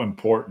so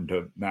important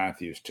to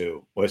Matthews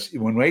too.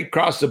 When they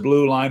cross the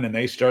blue line and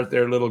they start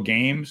their little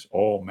games,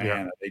 oh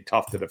man, are they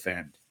tough to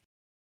defend.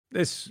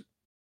 This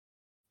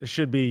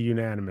should be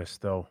unanimous,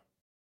 though.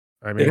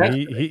 I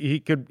mean, he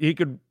could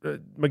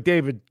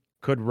McDavid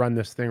could run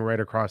this thing right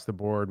across the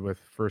board with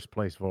first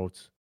place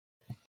votes.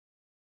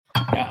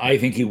 I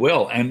think he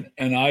will, and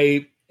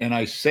I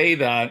say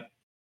that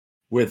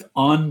with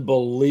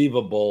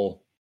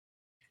unbelievable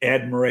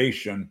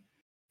admiration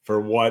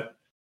for what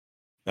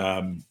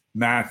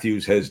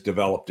Matthews has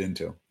developed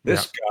into.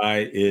 This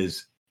guy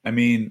is. I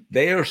mean,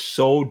 they are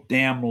so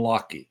damn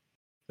lucky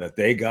that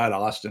they got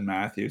Austin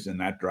Matthews in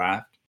that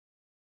draft.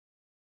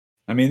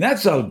 I mean,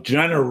 that's a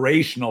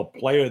generational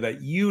player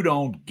that you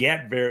don't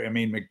get very. I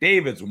mean,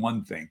 McDavid's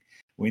one thing.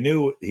 We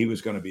knew he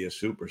was going to be a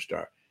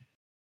superstar.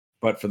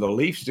 But for the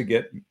Leafs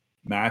to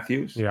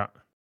Matthews,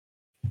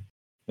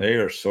 they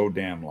are so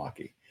damn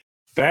lucky.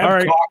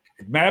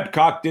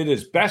 Babcock did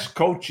his best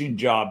coaching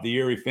job the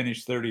year he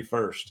finished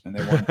 31st, and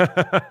they won.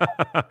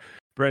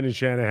 Brendan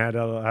Shanahan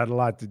had a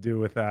lot to do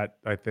with that,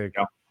 I think.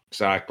 Yeah,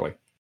 exactly.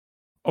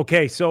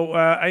 Okay, so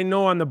I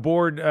know on the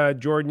board,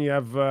 Jordan, you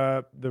have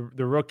the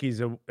rookies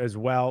as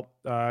well.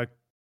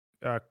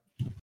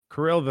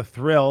 Kirill the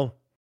Thrill,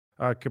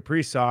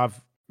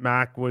 Kaprizov,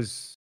 Mac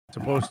was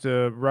supposed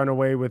to run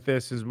away with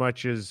this as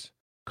much as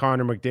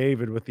Connor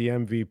McDavid with the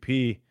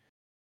MVP.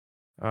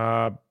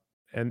 And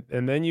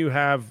then you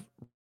have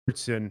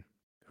Robertson,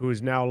 who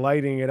is now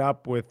lighting it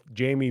up with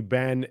Jamie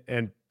Benn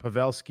and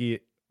Pavelski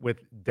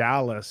with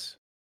Dallas,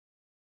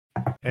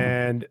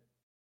 and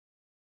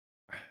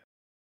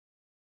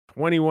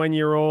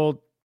 21-year-old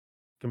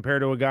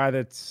compared to a guy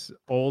that's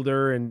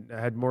older and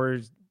had more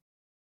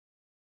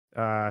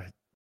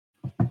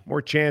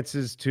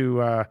chances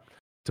to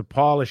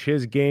polish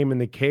his game in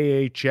the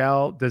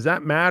KHL. Does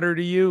that matter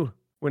to you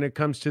when it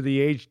comes to the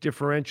age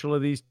differential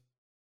of these?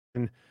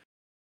 And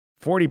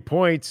 40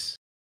 points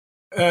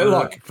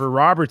for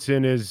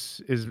Robertson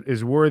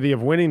is worthy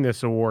of winning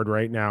this award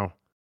right now.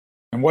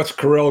 And what's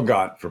Kirill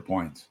got for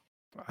points?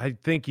 I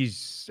don't think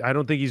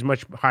he's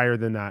much higher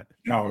than that.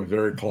 No,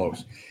 very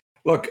close.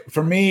 Look,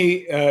 for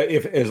me,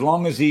 if as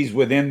long as he's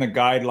within the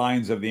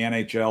guidelines of the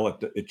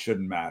NHL, it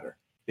shouldn't matter.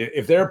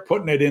 If they're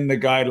putting it in the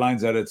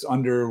guidelines that it's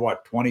under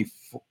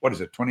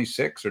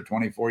 26 or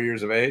 24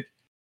 years of age,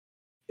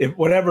 if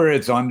whatever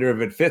it's under,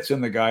 if it fits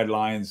in the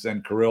guidelines,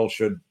 then Kirill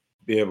should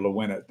be able to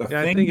win it.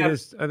 I think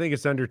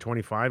it's under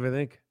 25, I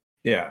think.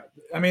 Yeah.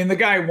 I mean, the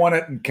guy won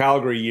it in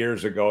Calgary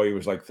years ago. He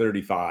was like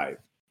 35.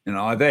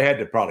 They had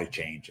to probably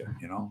change it,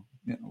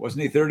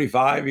 Wasn't he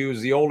 35? He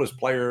was the oldest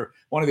player,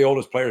 one of the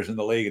oldest players in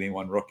the league, and he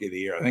won Rookie of the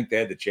Year. I think they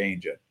had to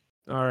change it.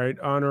 All right.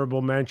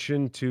 Honorable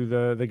mention to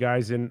the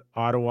guys in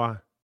Ottawa.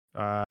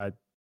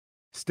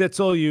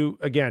 Stitzel,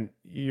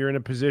 you're in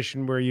a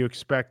position where you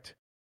expect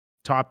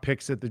top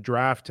picks at the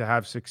draft to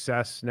have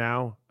success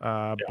now.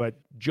 But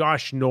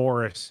Josh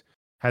Norris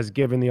has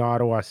given the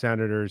Ottawa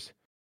Senators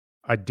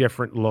a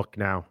different look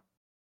now.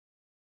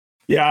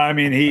 Yeah, I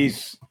mean,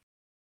 he's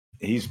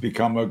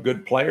become a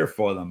good player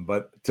for them,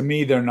 but to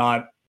me,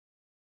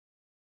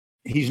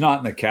 he's not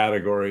in the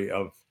category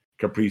of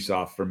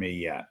Kaprizov for me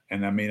yet.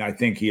 And I mean, I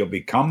think he'll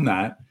become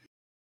that.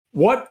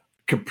 What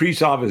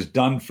Kaprizov has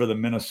done for the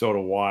Minnesota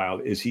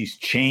Wild is he's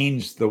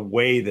changed the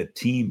way the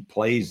team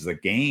plays the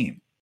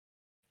game.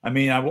 I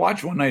mean, I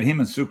watched one night him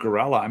and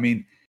Zuccarello. I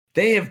mean,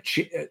 they have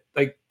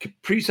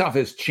Kaprizov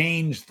has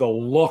changed the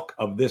look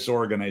of this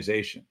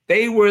organization.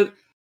 They were,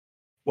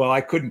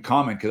 I couldn't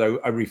comment because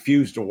I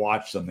refused to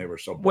watch them. They were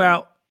so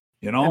boring,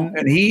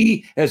 and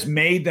he has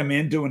made them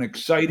into an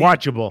exciting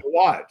watchable to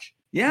watch.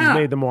 Yeah,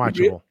 he's made them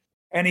watchable,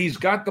 and he's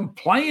got them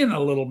playing a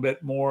little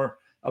bit more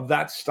of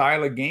that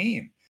style of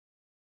game.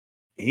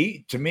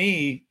 To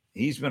me,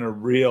 he's been a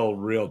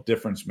real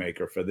difference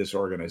maker for this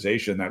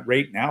organization that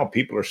right now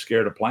people are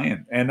scared of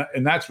playing. And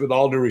that's with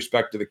all due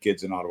respect to the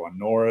kids in Ottawa.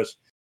 Norris,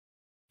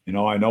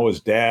 I know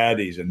his dad,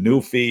 he's a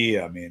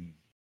newfie. I mean,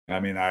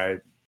 I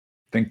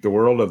think the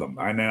world of them.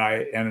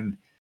 And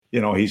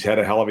he's had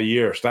a hell of a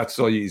year.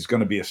 So he's going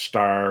to be a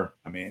star.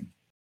 I mean,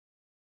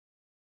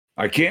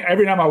 I can't,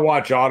 every time I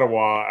watch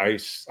Ottawa, I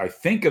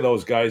think of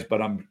those guys,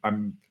 but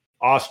I'm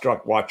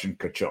awestruck watching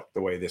Tkachuk,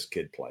 the way this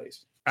kid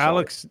plays.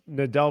 Alex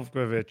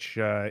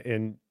Nedeljkovic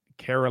in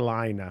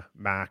Carolina,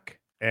 Mac.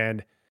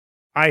 And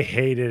I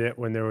hated it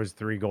when there was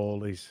 3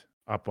 goalies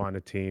up on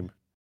a team.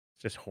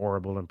 It's just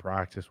horrible in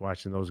practice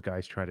watching those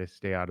guys try to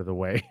stay out of the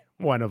way.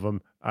 One of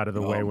them out of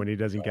the way when he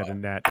doesn't get a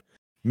net.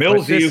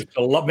 Millsy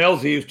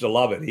used to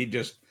love it.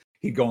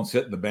 He'd go and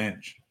sit in the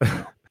bench.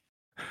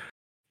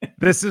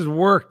 This has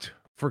worked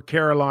for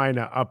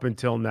Carolina up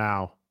until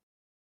now.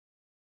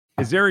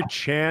 Is there a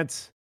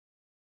chance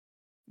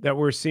that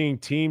we're seeing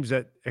teams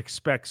that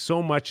expect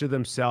so much of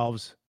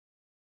themselves,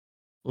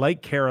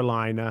 like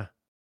Carolina,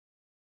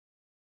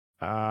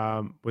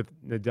 with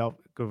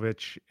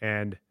Nedeljkovic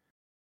and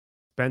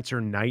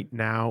Spencer Knight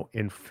now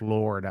in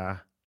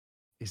Florida?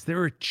 Is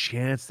there a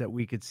chance that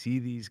we could see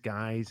these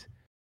guys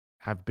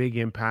have big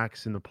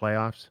impacts in the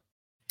playoffs?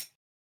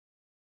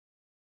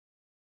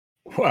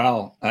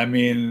 Well, I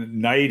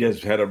mean, Knight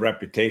has had a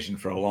reputation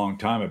for a long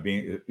time of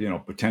being,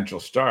 potential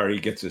star. He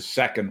gets his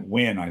second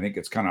win. I think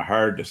it's kind of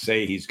hard to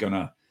say he's going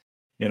to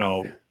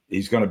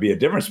be a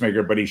difference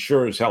maker, but he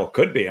sure as hell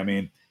could be. I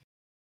mean,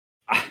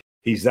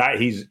 he's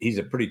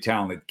a pretty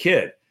talented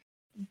kid.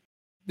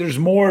 There's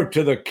more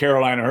to the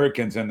Carolina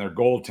Hurricanes than their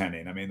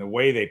goaltending. I mean, the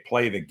way they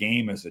play the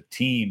game as a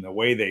team, the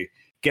way they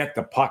get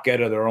the puck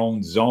out of their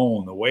own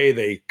zone, the way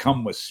they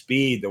come with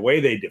speed, the way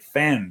they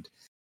defend.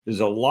 There's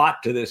a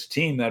lot to this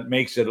team that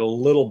makes it a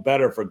little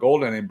better for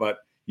goaltending. But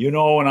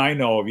and I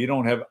know, if you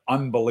don't have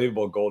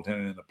unbelievable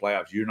goaltending in the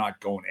playoffs, you're not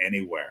going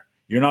anywhere.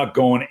 You're not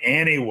going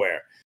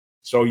anywhere.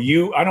 So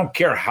I don't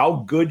care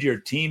how good your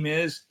team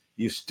is,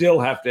 you still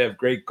have to have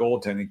great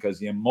goaltending because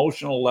the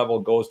emotional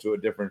level goes to a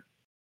different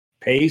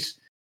pace.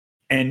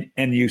 And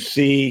you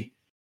see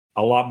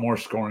a lot more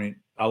scoring,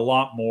 a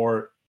lot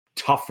more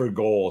tougher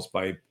goals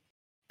by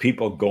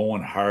people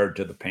going hard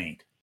to the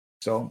paint.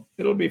 So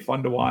it'll be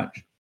fun to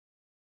watch.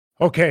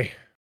 Okay,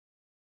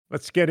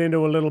 let's get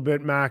into a little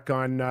bit, Mac,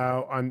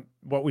 on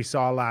what we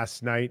saw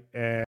last night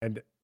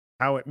and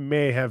how it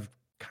may have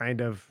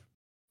kind of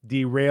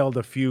derailed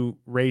a few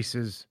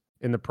races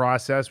in the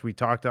process. We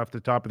talked off the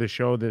top of the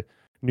show, the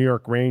New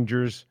York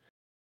Rangers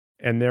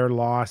and their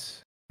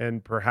loss,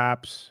 and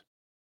perhaps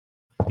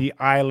the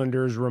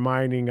Islanders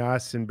reminding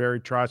us and Barry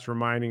Trotz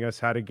reminding us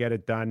how to get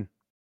it done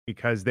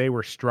because they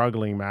were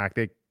struggling, Mac.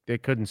 They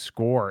couldn't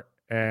score.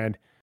 And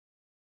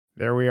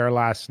there we are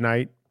last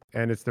night.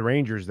 And it's the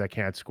Rangers that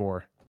can't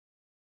score.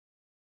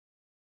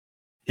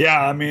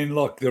 Yeah, I mean,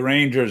 look, the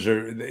Rangers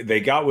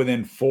they got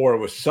within 4. It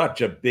was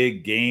such a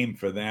big game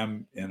for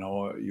them. You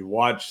know, you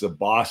watch the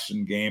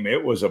Boston game.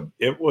 It was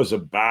a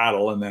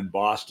battle, and then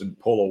Boston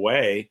pull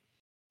away,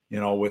 you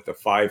know, with the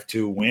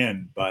 5-2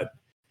 win. But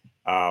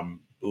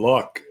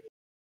look,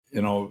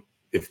 you know,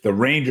 if the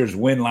Rangers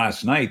win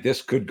last night,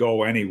 this could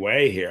go any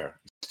way here.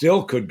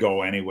 Still could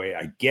go anyway,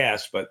 I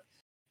guess, but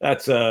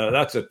that's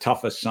a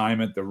tough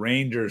assignment. The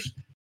Rangers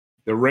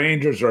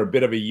are a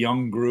bit of a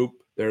young group.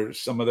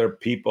 There's some of their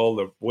people,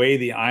 the way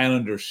the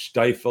Islanders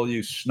stifle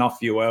you, snuff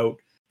you out,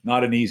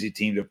 not an easy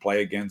team to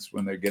play against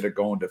when they get it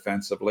going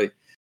defensively.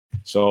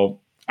 So,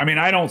 I mean,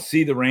 I don't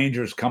see the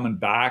Rangers coming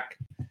back.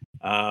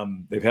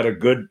 They've had a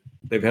good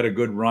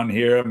run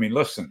here. I mean,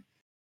 listen,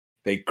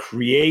 they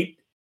create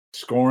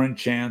scoring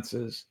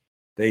chances.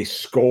 They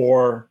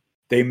score.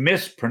 They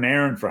missed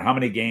Panarin for how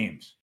many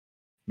games?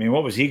 I mean,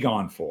 what was he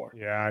gone for?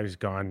 Yeah, he's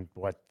gone,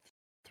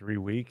 3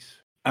 weeks?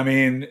 I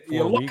mean, 4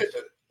 you look weeks? at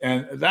it,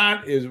 and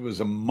that was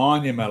a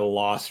monumental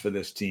loss for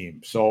this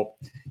team. So,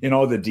 you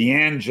know, the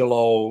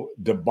D'Angelo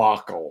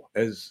debacle,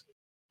 as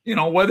you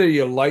know, whether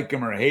you like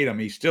him or hate him,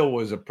 he still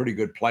was a pretty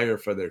good player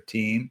for their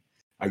team.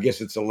 I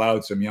guess it's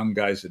allowed some young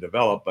guys to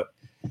develop. But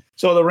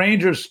so the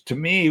Rangers, to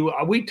me,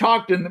 we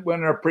talked in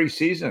our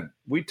preseason.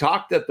 We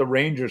talked that the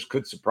Rangers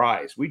could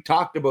surprise. We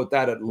talked about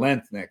that at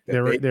length, Nick.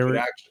 That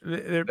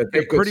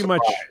They're pretty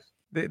much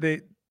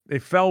they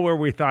fell where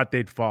we thought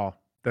they'd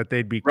fall. That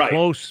they'd be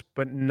close,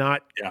 but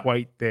not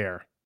quite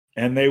there.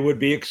 And they would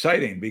be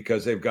exciting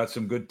because they've got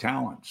some good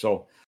talent.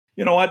 So,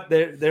 you know what?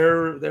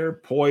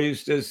 They're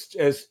poised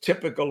as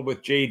typical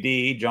with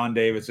JD, John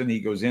Davidson. He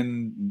goes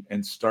in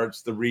and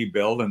starts the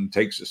rebuild and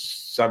takes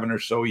 7 or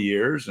so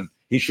years, and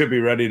he should be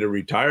ready to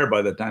retire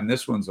by the time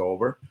this one's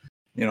over.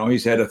 You know,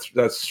 he's had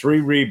that's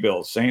 3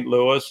 rebuilds: St.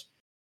 Louis,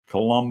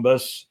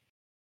 Columbus.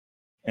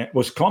 And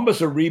was Columbus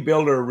a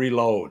rebuild or a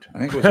reload? I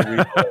think it was a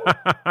reload.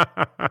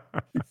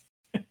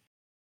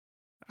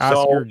 Ask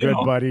your good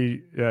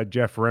buddy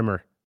Jeff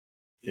Rimmer.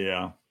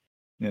 Yeah.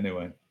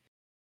 Anyway,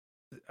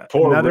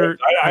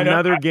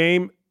 another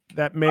game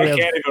that I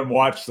can't even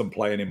watch them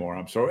play anymore.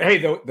 I'm sorry. Hey,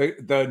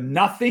 the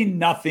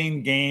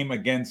 0-0 game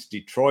against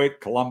Detroit,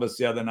 Columbus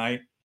the other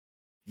night,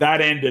 that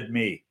ended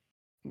me.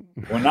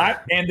 When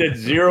that ended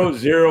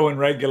 0-0 in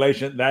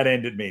regulation, that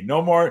ended me.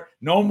 No more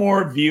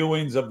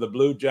viewings of the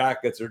Blue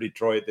Jackets or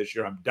Detroit this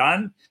year. I'm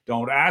done.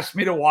 Don't ask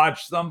me to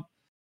watch them.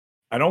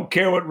 I don't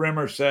care what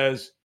Rimmer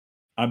says.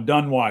 I'm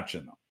done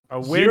watching them.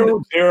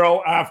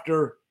 0-0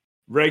 after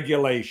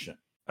regulation.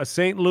 A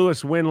St.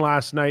 Louis win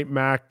last night,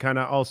 Mac, kind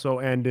of also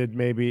ended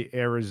maybe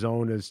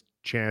Arizona's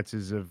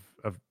chances of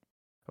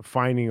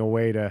finding a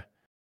way to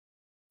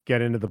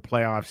get into the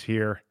playoffs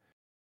here.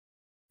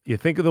 You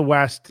think of the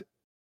West,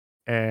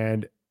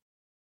 and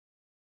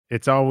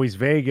it's always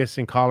Vegas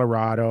and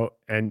Colorado,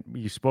 and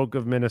you spoke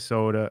of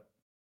Minnesota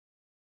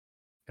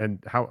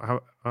and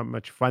how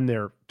much fun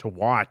they're to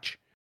watch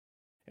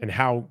and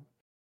how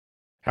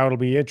it'll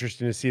be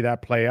interesting to see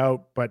that play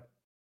out. But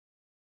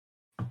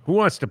who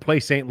wants to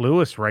play St.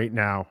 Louis right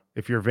now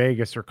if you're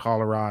Vegas or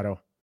Colorado?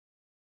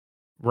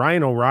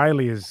 Ryan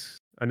O'Reilly is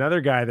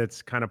another guy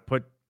that's kind of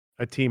put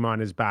a team on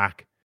his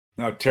back.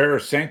 Now,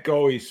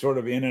 Tarasenko, he's sort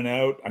of in and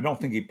out. I don't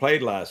think he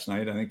played last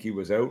night. I think he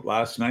was out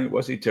last night.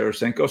 Was he,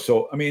 Tarasenko?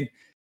 So, I mean,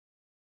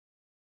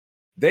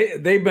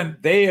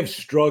 they have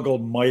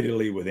struggled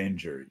mightily with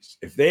injuries.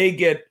 If they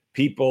get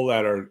people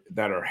that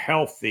are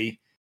healthy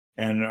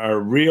and are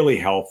really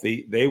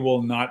healthy, they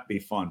will not be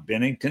fun.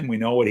 Binnington, we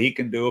know what he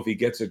can do if he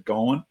gets it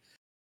going.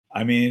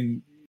 I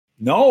mean,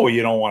 no,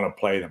 you don't want to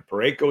play them.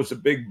 Parayko's a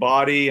big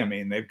body. I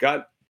mean, they've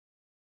got,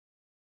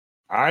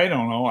 I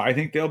don't know. I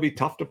think they'll be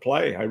tough to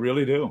play. I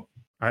really do.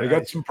 They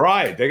got some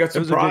pride.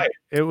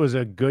 It was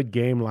a good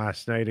game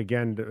last night.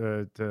 Again,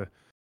 to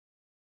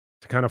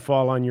kind of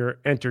fall on your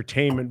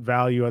entertainment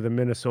value of the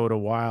Minnesota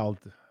Wild,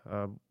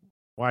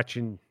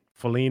 watching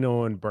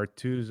Foligno and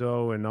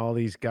Bertuzzo and all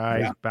these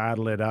guys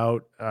battle it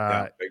out.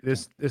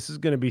 This is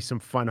going to be some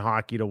fun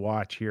hockey to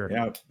watch here.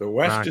 Yeah, the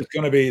West is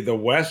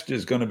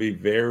going to be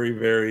very,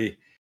 very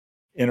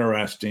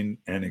interesting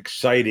and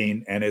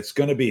exciting, and it's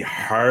going to be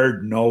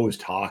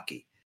hard-nosed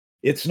hockey.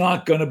 It's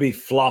not going to be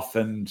fluff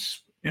and,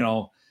 you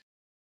know,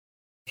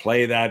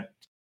 play that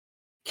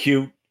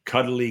cute,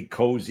 cuddly,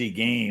 cozy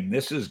game.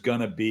 This is going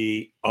to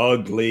be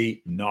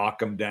ugly, knock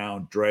them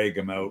down, drag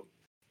them out.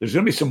 There's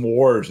going to be some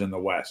wars in the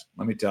West,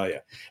 let me tell you.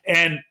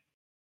 And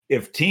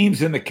if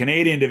teams in the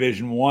Canadian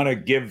division want to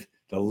give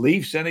the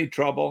Leafs any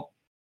trouble,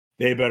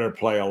 they better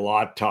play a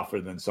lot tougher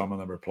than some of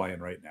them are playing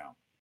right now.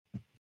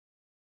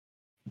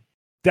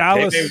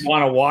 Dallas, they may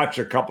want to watch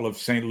a couple of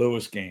St.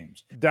 Louis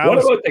games. What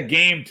about the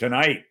game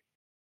tonight?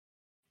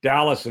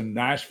 Dallas and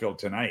Nashville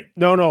tonight.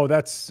 No,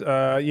 that's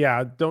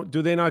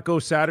do they not go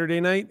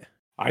Saturday night?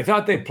 I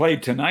thought they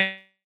played tonight.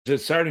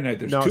 Is it Saturday night?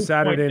 There's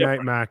Saturday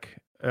night, Mac.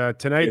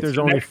 Tonight there's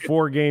only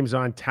 4 games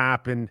on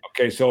tap, and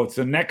okay, so it's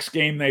the next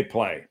game they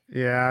play.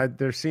 Yeah,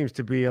 there seems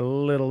to be a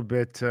little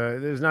bit.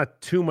 There's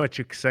not too much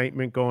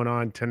excitement going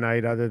on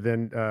tonight, other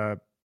than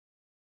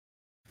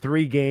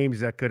 3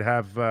 games that could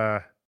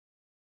have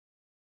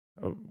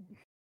uh,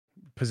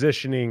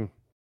 positioning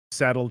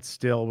settled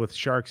still with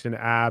Sharks and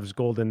Avs,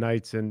 Golden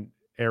Knights and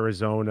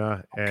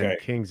Arizona, and Okay.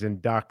 Kings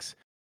and Ducks,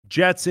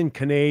 Jets and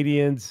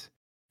Canadians.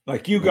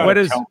 Like, you got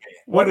to tell me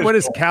what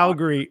does going on?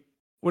 Calgary?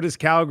 What does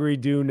Calgary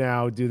do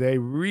now? Do they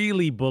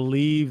really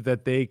believe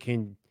that they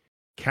can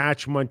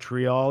catch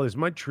Montreal? Is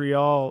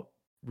Montreal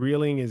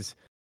reeling? Is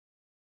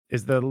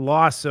the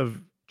loss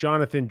of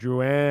Jonathan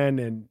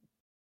Drouin and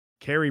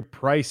Carey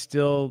Price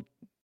still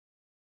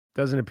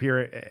doesn't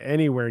appear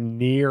anywhere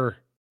near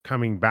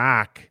coming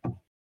back?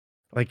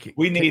 Like,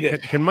 We need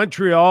it. Can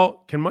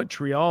Montreal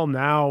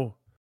now?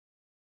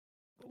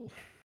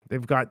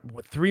 They've got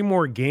 3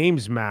 more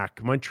games,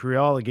 Mac.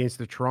 Montreal against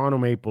the Toronto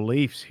Maple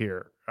Leafs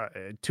here.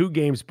 2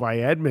 games by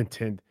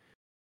Edmonton.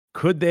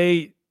 Could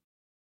they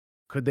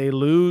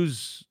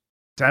lose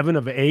 7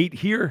 of 8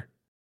 here?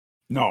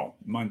 No,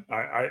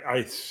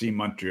 I see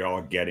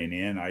Montreal getting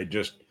in.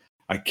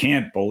 I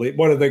can't believe.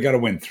 What have they got to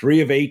win?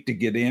 3 of 8 to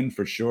get in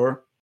for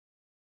sure.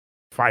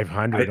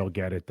 500 will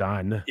get it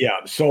done.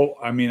 Yeah. So,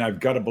 I mean, I've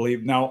got to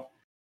believe. Now,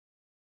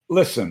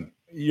 listen,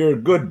 your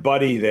good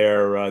buddy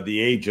there, the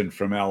agent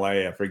from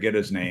LA, I forget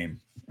his name,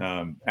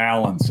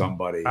 Alan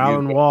somebody.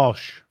 Alan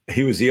Walsh.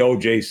 He was the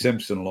O.J.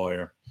 Simpson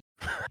lawyer.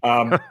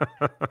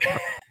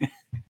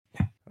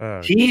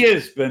 He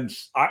has been.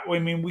 I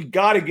mean, we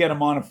got to get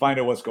him on and find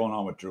out what's going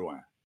on with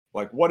Drouin.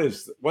 Like,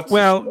 what's the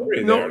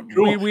story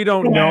there? We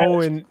don't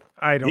know, and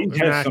I don't.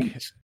 Mac,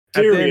 at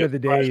the end of the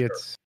day,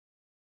 it's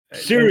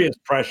serious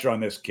pressure on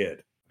this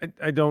kid.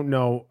 I don't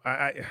know.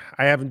 I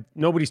haven't.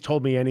 Nobody's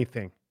told me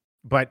anything,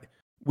 but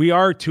we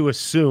are to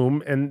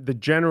assume, and the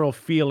general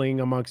feeling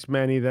amongst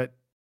many that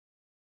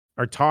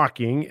are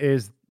talking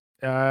is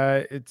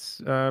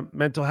it's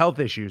mental health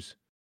issues.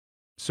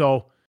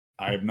 So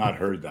I have not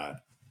heard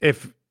that.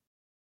 If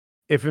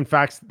in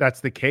fact that's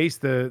the case,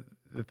 the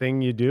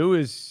thing you do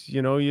is,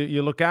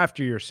 you look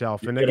after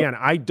yourself. And again,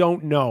 I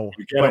don't know.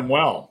 You get him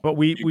well. But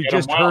we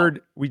just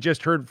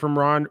heard from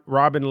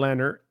Robin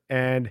Leonard,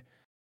 and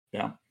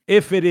yeah,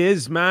 if it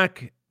is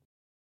Mac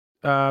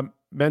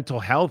mental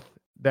health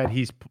that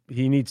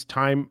he needs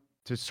time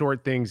to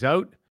sort things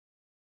out,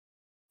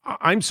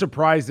 I'm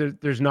surprised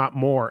that there's not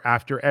more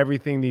after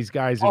everything these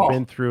guys have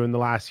been through in the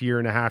last year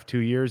and a half, 2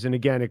 years. And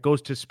again, it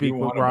goes to speak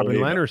what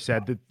Robin Leonard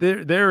said,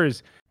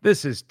 that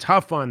this is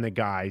tough on the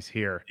guys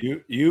here.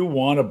 You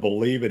want to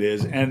believe it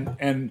is.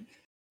 And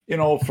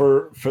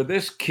for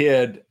this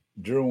kid,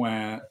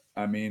 Drouin,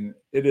 I mean,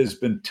 it has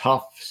been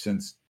tough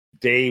since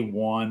day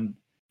one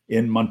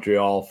in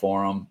Montreal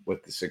for him,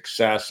 with the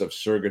success of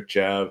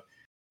Sergachev,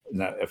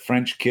 a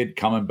French kid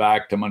coming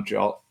back to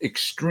Montreal,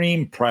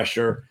 extreme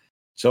pressure.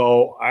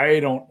 So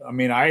I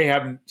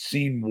haven't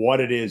seen what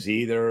it is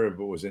either, if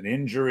it was an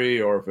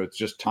injury or if it's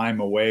just time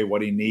away,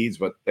 what he needs,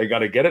 but they got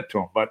to get it to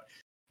him. But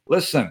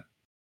listen,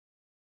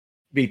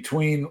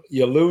 between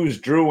you lose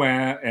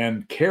Drouin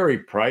and Carey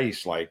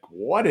Price, like,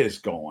 what is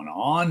going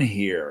on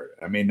here?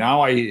 I mean,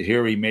 now I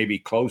hear he may be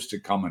close to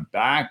coming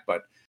back,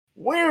 but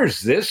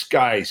where's this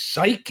guy's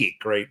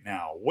psychic right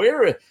now?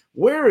 Where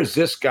is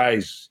this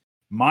guy's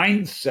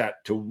mindset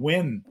to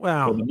win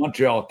for the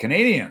Montreal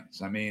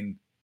Canadiens? I mean,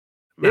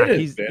 Mac,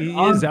 he's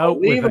out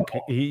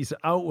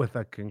with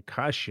a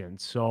concussion,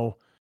 so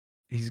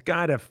he's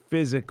got to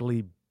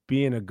physically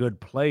be in a good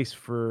place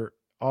for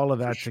all of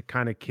that to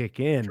kind of kick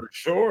in. For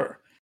sure.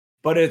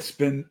 But it's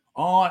been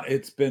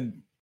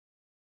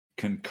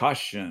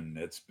concussion,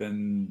 it's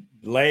been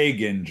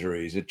leg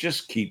injuries. It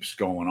just keeps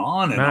going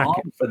on and Mac,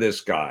 on for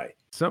this guy.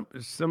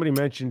 Somebody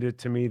mentioned it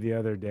to me the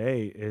other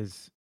day,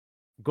 is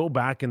go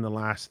back in the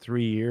last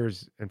 3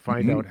 years and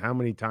find out how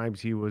many times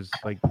he was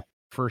like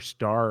first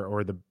star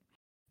or the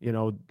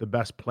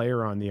best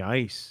player on the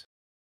ice.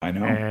 I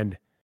know. And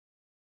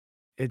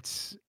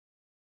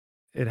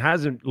it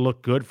hasn't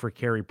looked good for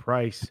Carey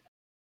Price,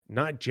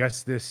 not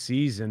just this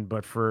season,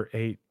 but for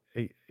a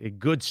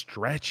good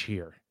stretch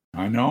here.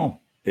 I know.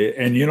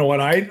 And you know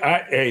what?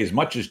 As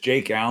much as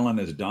Jake Allen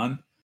has done,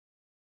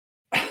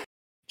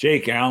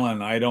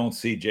 I don't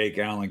see Jake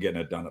Allen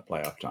getting it done at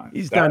playoff time.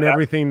 He's done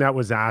everything that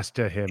was asked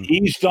of him.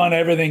 He's done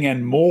everything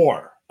and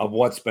more of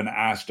what's been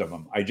asked of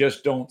him. I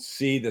just don't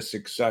see the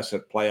success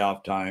at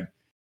playoff time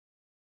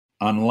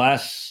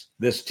unless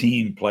this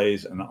team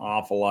plays an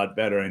awful lot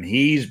better. And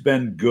he's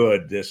been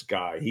good, this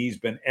guy. He's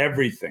been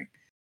everything.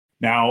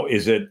 Now,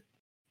 is it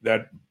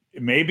that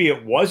maybe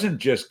it wasn't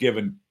just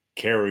giving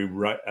Carey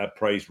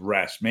Price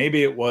rest?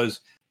 Maybe it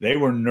was they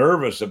were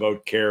nervous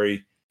about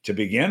Carey to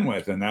begin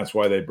with, and that's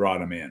why they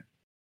brought him in.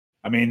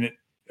 I mean,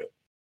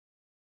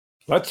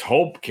 let's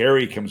hope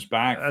Carey comes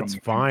back. That's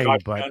from fine,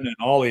 but and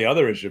all the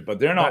other issues. But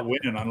they're not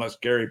winning unless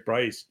Carey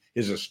Price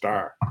is a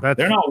star.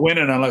 They're not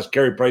winning unless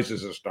Carey Price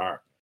is a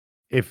star.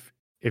 If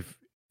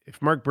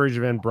Marc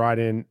Bergevin brought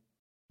in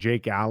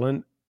Jake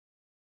Allen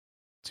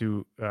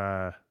to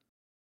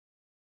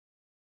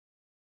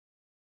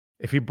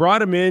if he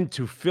brought him in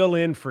to fill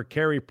in for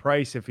Carey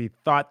Price, if he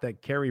thought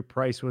that Carey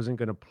Price wasn't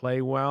going to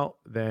play well,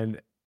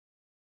 then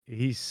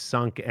he's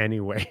sunk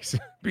anyways,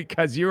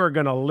 because you are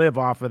going to live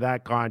off of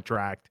that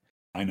contract.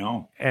 I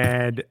know.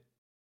 And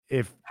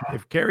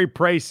if Carey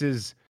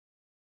Price's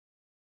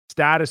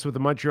status with the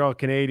Montreal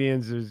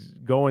Canadiens is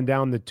going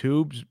down the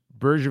tubes,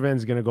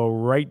 Bergevin's going to go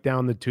right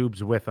down the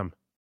tubes with him.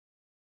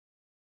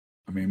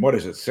 I mean, what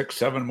is it,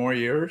 6-7 more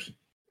years?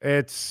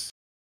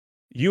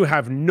 You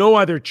have no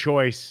other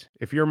choice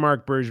if you're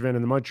Marc Bergevin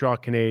and the Montreal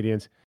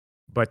Canadiens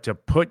but to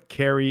put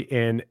Carey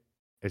in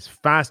as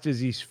fast as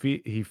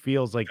he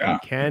feels like he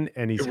can,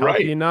 and he's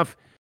healthy enough,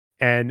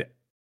 and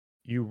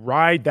you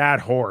ride that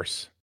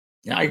horse.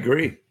 Yeah, I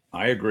agree.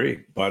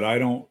 But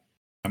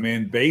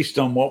based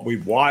on what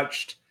we've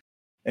watched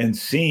and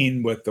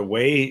seen with the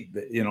way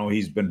that,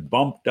 he's been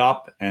bumped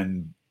up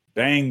and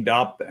banged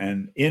up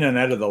and in and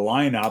out of the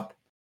lineup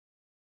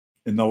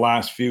in the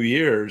last few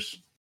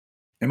years.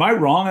 Am I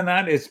wrong on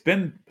that? It's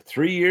been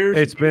 3 years?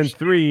 It's been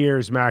 3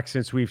 years, Max,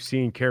 since we've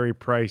seen Carey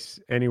Price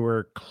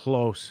anywhere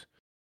close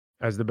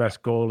as the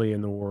best goalie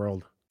in the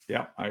world.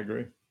 Yeah, I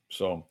agree.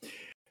 So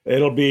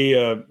it'll be,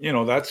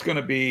 that's going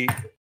to be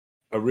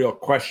a real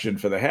question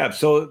for the Habs.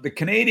 So the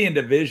Canadian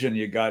division,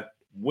 you got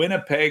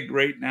Winnipeg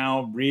right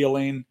now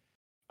reeling.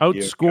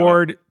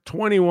 Outscored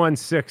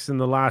 21-6 in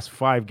the last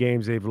 5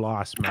 games they've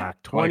lost,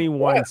 Mac.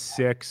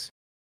 21-6.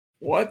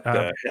 What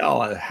the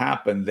hell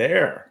happened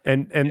there?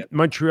 And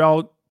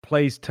Montreal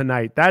plays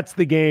tonight. That's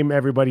the game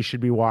everybody should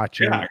be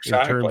watching in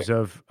terms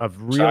of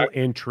real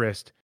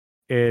interest.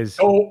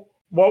 So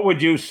what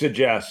would you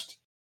suggest?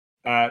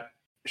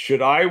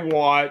 Should I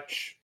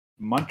watch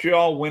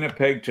Montreal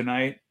Winnipeg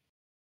tonight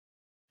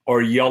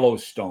or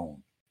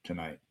Yellowstone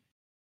tonight?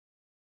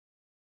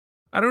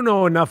 I don't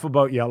know enough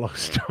about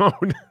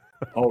Yellowstone.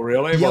 Oh,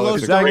 really?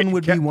 Yellowstone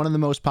would be one of the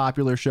most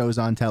popular shows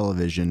on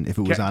television if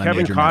it was on a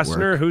major network. Kevin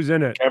Costner, who's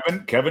in it?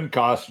 Kevin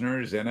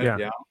Costner is in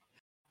it.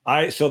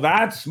 Yeah. So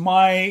that's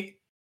my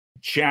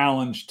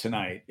challenge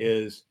tonight.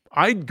 Is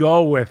I'd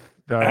go with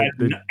the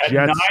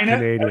Jets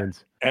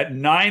Canadians at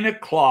 9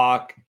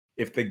 o'clock.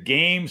 If the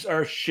games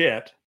are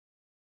shit,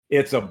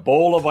 it's a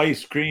bowl of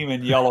ice cream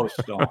in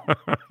Yellowstone.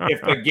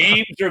 If the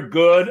games are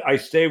good, I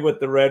stay with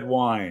the red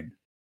wine.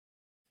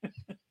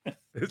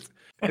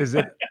 Is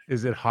it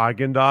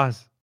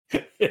Häagen-Dazs?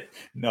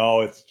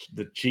 No, it's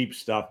the cheap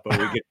stuff, but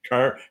we get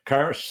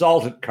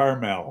salted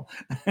caramel.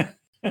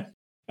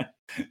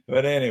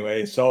 But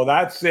anyway, so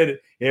that's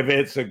it. If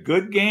it's a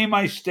good game,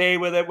 I stay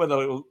with it with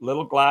a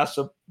little glass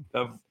of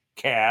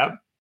cab.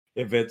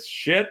 If it's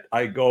shit,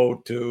 I go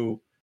to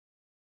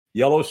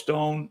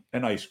Yellowstone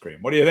and ice cream.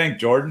 What do you think,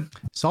 Jordan?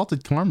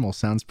 Salted caramel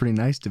sounds pretty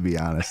nice, to be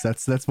honest.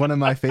 That's one of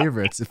my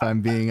favorites, if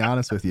I'm being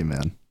honest with you,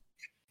 man.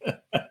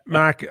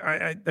 Mac,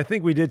 I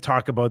think we did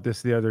talk about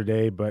this the other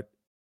day, but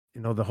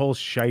the whole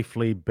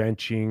Scheifele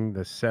benching,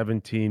 the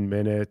 17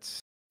 minutes,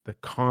 the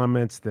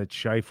comments that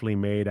Scheifele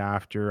made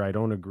after, I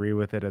don't agree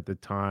with it at the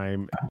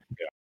time.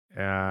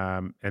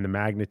 And the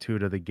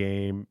magnitude of the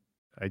game,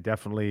 I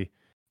definitely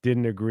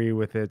didn't agree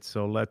with it.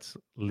 So let's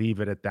leave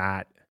it at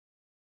that.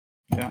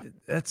 Yeah.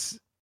 It's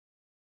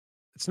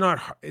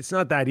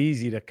not that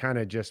easy to kind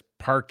of just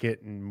park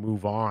it and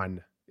move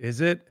on,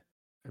 is it?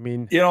 I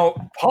mean,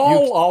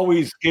 Paul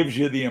always gives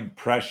you the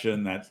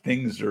impression that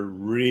things are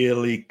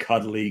really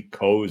cuddly,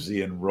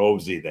 cozy, and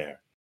rosy there.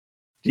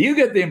 Do you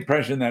get the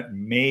impression that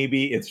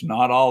maybe it's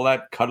not all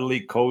that cuddly,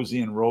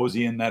 cozy, and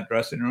rosy in that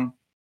dressing room?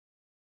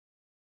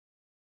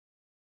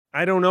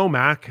 I don't know,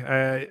 Mac.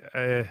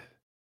 A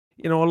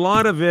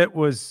lot of it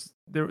was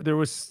there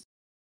was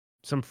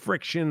some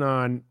friction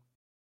on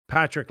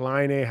Patrik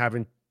Laine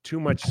having too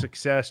much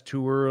success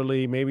too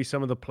early. Maybe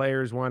some of the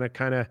players want to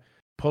kind of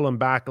pull him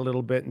back a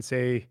little bit and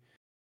say,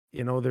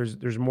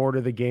 there's more to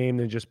the game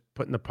than just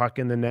putting the puck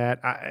in the net.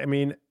 I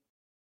mean,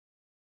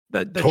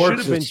 that should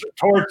have been.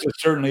 Torts has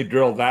certainly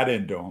drilled that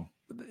into him.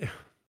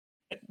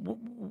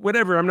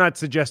 Whatever. I'm not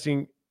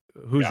suggesting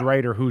who's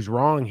right or who's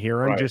wrong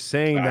here. I'm just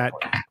saying that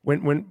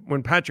when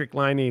Patrik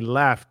Laine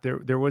left,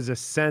 there was a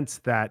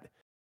sense that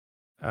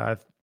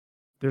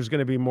there's going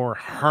to be more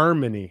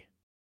harmony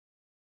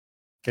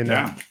in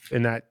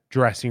that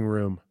dressing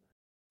room.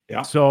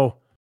 Yeah. So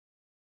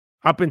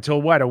up until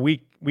a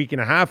week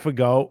and a half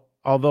ago,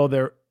 although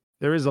there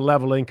is a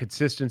level of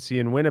inconsistency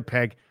in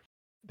Winnipeg,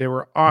 they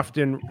were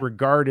often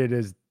regarded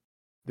as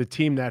the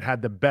team that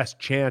had the best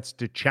chance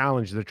to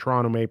challenge the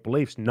Toronto Maple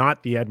Leafs,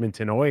 not the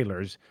Edmonton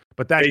Oilers.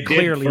 But that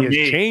clearly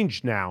has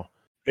changed now.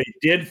 They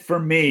did for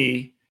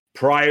me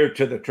prior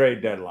to the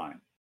trade deadline.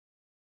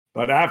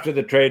 But after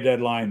the trade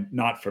deadline,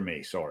 not for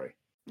me, sorry.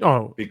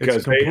 Oh, because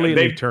it's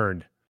completely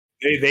turned.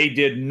 They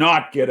did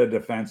not get a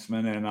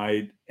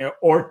defenseman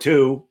or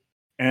two,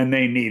 and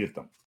they needed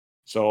them.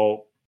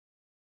 So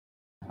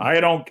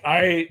I've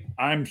already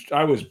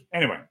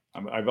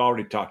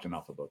talked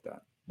enough about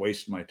that.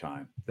 Waste my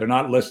time. They're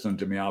not listening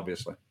to me,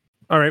 obviously.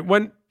 All right.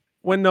 One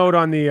note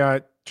on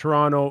the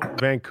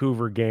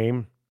Toronto-Vancouver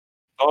game.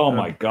 Oh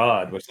my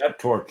God, was that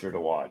torture to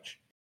watch?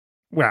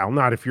 Well,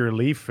 not if you're a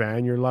Leaf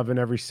fan. You're loving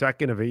every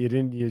second of it.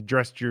 You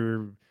dressed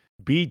your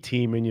B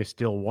team and you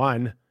still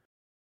won.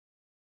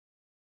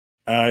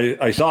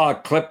 I saw a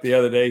clip the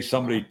other day.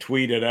 Somebody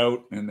tweeted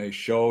out and they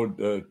showed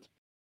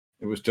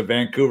It was to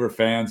Vancouver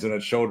fans, and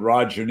it showed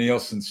Roger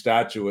Nielsen's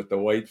statue with the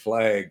white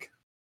flag.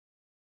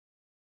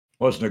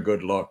 Wasn't a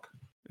good look.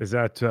 Is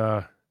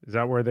that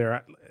where they're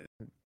at?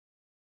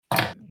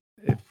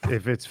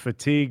 If it's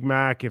fatigue,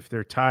 Mac, if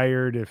they're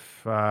tired,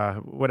 if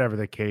whatever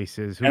the case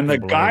is. And the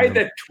guy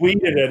that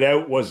tweeted it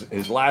out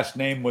his last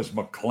name was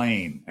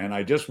McLean. And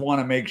I just want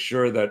to make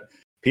sure that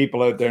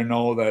people out there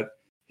know that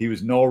he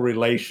was no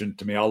relation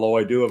to me, although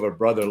I do have a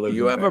brother living.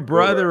 You have a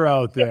brother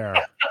out there.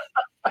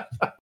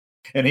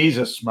 And he's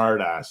a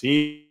smartass.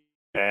 He's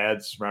a bad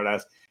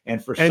smartass.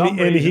 And for some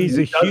reason, he's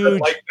a huge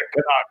like the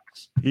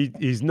Canucks.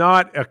 He's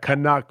not a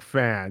Canuck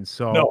fan.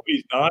 So no,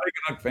 he's not a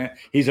Canuck fan.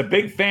 He's a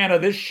big fan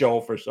of this show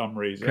for some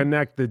reason.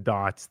 Connect the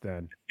dots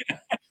then.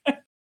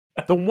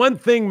 The one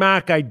thing,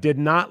 Mac, I did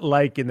not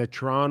like in the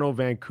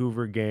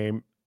Toronto-Vancouver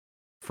game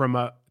from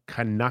a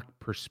Canuck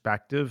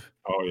perspective.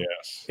 Oh,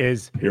 yes.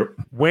 Is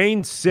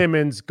Wayne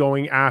Simmons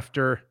going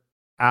after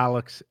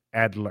Alex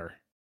Edler.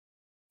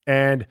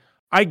 And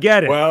I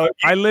get it. Well,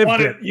 I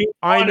lived it.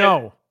 I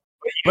know.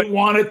 But you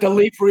wanted the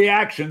Leaf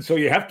reaction, so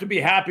you have to be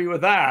happy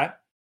with that.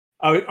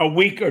 A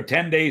week or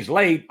 10 days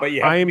late, but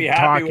you have to be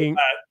happy with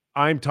that.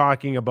 I'm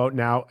talking about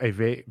now a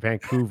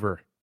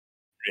Vancouver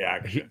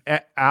reaction.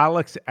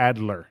 Alex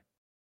Edler.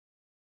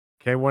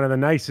 Okay, one of the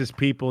nicest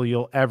people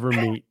you'll ever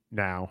meet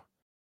now.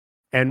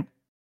 And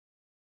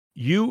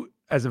you,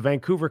 as a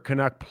Vancouver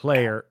Canuck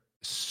player,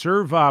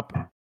 serve up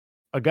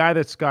a guy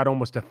that's got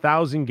almost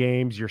 1,000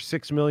 games, your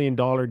 $6 million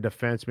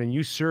defenseman.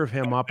 You serve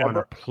him up on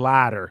a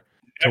platter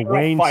to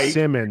Wayne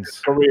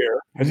Simmons.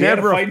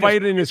 Never a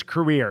fight in his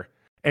career.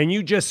 And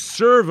you just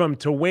serve him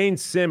to Wayne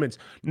Simmons.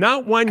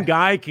 Not one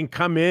guy can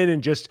come in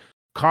and just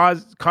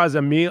cause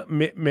a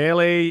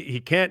melee. He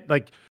can't,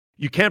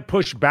 you can't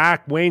push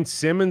back Wayne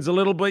Simmons a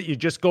little bit. You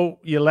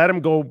let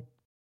him go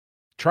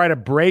try to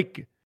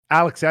break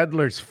Alex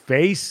Edler's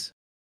face.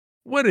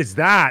 What is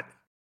that?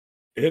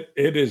 It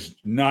is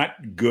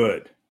not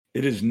good.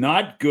 It is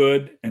not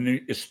good. And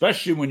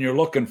especially when you're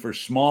looking for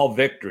small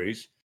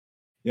victories,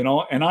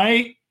 and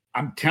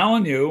I'm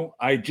telling you,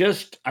 I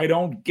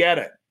don't get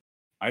it.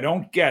 I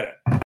don't get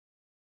it.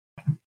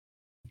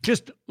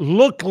 Just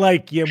look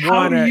like you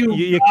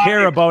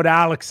care about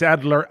Alex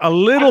Edler a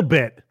little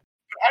bit.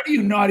 How do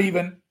you not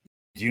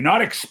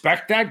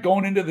expect that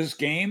going into this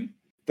game,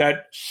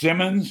 that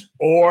Simmons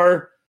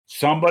or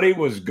somebody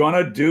was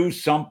going to do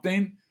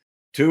something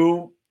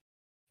to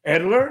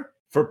Edler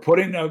for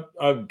putting a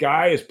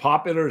guy as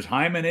popular as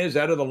Hyman is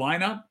out of the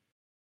lineup?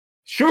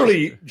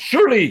 Surely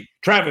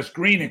Travis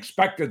Green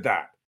expected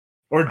that,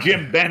 or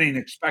Jim Benning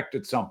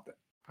expected something.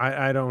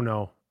 I don't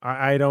know.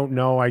 I don't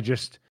know. I'm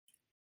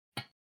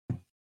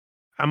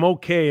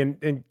okay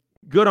and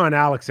good on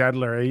Alex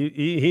Edler.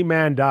 He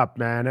manned up,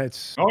 man.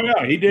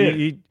 He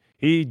did.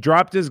 He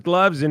dropped his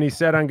gloves and he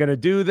said, "I'm going to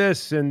do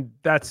this," and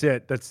that's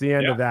it. That's the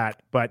end of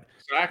that. But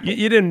exactly.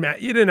 you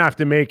didn't have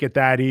to make it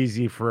that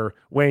easy for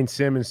Wayne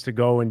Simmons to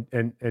go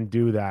and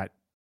do that.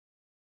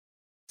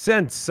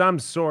 Send some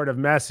sort of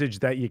message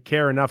that you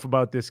care enough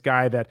about this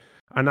guy that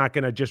I'm not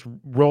going to just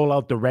roll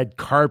out the red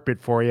carpet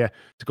for you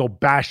to go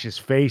bash his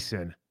face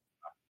in.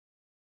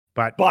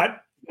 But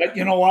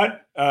you know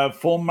what?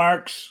 Full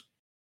marks.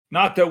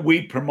 Not that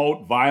we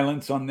promote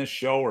violence on this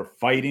show or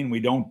fighting. We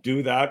don't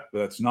do that.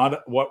 That's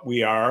not what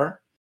we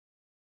are.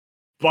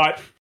 But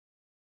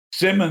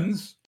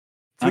Simmons.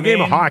 It's a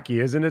game of hockey,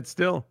 isn't it,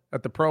 still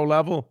at the pro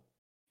level?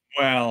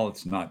 Well,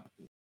 it's not.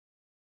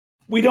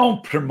 We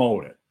don't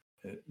promote it.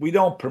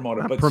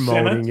 But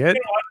promoting Simmons, it.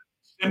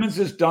 Simmons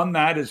has done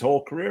that his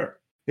whole career.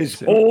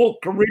 Whole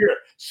career,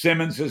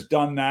 Simmons has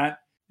done that.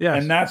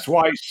 Yes. And that's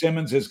why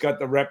Simmons has got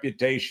the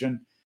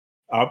reputation,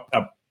 a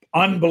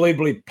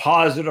unbelievably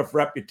positive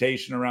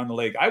reputation around the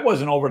league. I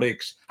wasn't overly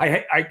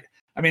I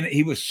mean,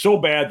 he was so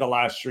bad the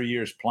last 3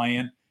 years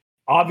playing.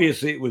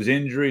 Obviously, it was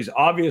injuries.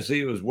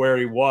 Obviously, it was where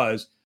he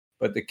was.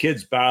 But the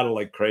kids battle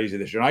like crazy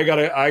this year. And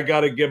I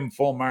gotta give him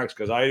full marks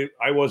because I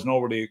wasn't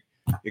overly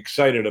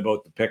excited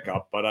about the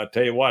pickup. But I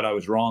tell you what, I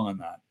was wrong on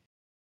that.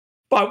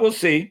 But we'll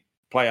see.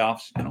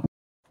 Playoffs,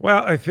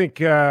 Well, I think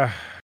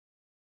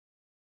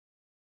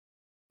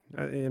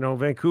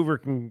Vancouver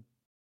can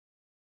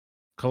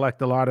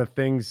collect a lot of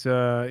things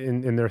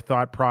in their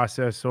thought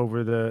process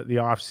over the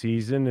off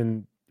season,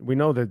 and we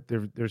know that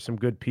there's some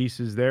good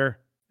pieces there,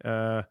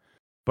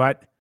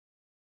 but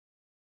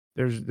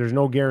there's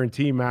no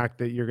guarantee, Mac,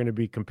 that you're going to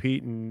be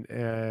competing,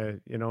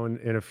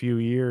 in a few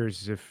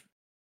years if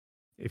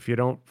you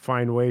don't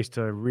find ways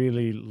to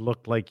really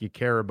look like you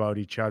care about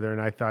each other.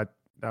 And I thought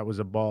that was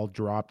a ball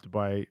dropped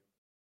by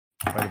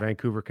the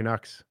Vancouver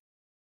Canucks.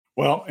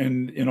 Well,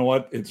 and you know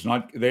what? It's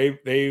not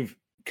they've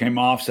came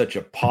off such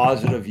a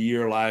positive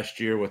year last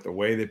year with the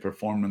way they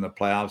performed in the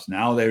playoffs.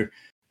 Now they're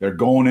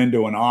going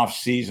into an off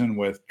season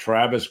with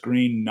Travis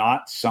Green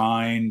not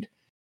signed,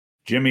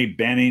 Jimmy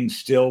Benning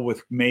still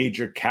with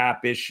major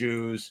cap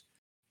issues.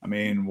 I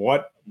mean,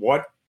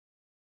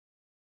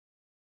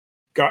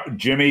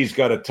 Jimmy's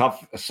got a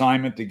tough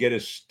assignment to get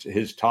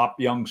his top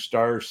young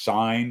stars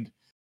signed,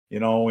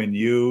 in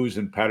Hughes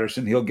and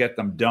Pettersson. He'll get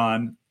them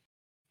done.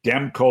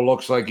 Demko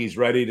looks like he's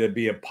ready to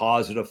be a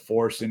positive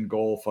force in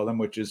goal for them,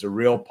 which is a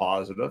real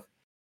positive.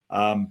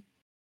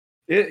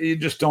 You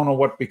just don't know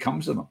what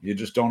becomes of them. You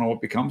just don't know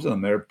what becomes of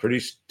them. They're a pretty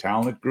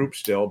talented group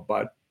still,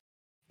 but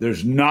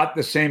there's not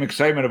the same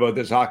excitement about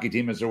this hockey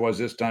team as there was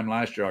this time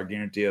last year. I'll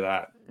guarantee you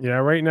that. Yeah,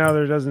 right now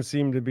there doesn't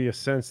seem to be a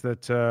sense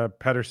that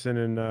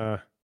Pettersson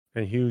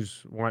and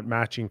Hughes want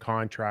matching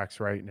contracts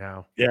right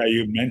now. Yeah,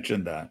 you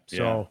mentioned that.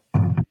 So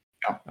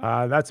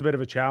that's a bit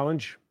of a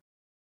challenge.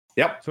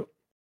 Yep. So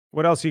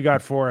what else you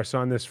got for us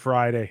on this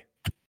Friday?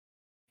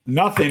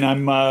 Nothing.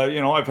 I'm,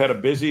 I've had a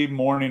busy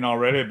morning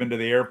already. I've been to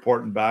the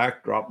airport and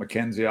back, dropped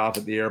Mackenzie off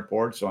at the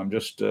airport. So I'm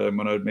just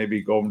going to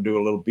maybe go and do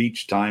a little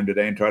beach time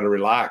today and try to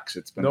relax.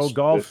 It's been no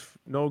golf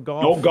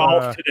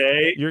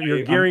today.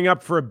 You're gearing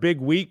up for a big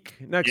week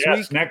next week?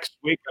 Yes, next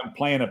week I'm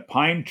playing at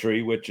Pine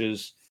Tree, which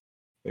is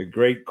a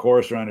great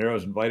course around here. I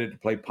was invited to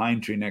play Pine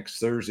Tree next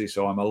Thursday,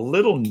 so I'm a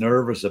little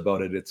nervous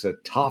about it. It's a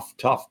tough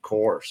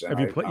course. Have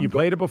you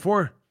played it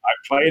before? I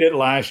played it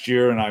last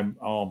year, and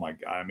oh my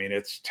God! I mean,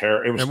 it's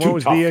terrible. It was and too what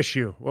was tough. the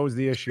issue? What was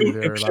the issue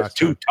there? It was just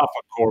too tough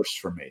a course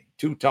for me.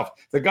 Too tough.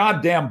 The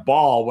goddamn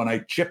ball, when I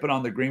chip it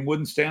on the green,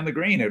 wouldn't stay on the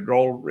green. It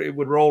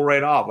would roll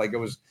right off. Like it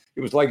was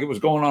like it was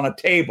going on a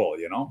table.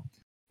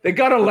 They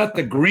got to let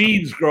the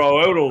greens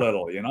grow out a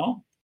little.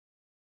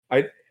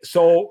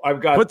 So I've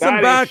got put some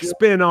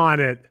backspin on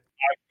it.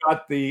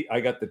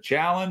 I got the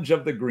challenge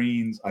of the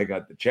greens. I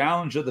got the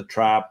challenge of the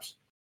traps.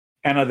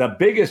 And the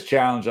biggest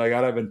challenge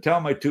I've been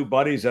telling my two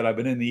buddies that I've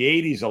been in the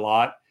 80s a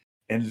lot,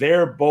 and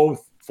they're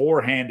both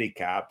 4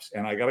 handicaps,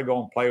 and I got to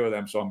go and play with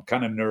them. So I'm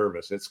kind of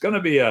nervous. It's going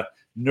to be a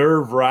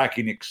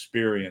nerve-wracking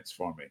experience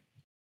for me.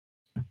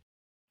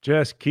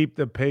 Just keep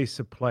the pace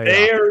of play.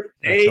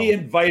 They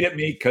invited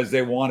me because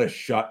they want to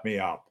shut me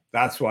up.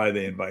 That's why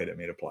they invited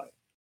me to play.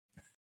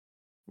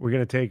 We're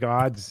going to take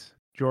odds,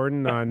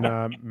 Jordan,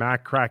 on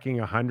Mac cracking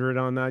 100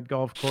 on that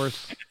golf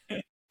course.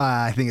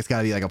 I think it's got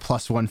to be like a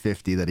plus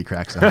 150 that he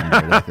cracks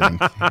 100, I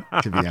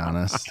think, to be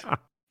honest.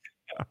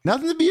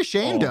 Nothing to be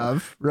ashamed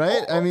of,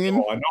 right? I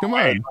mean, come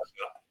on.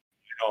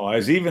 I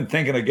was even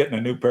thinking of getting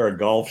a new pair of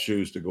golf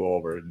shoes to go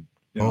over.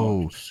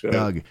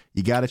 Doug,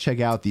 you got to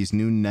check out these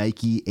new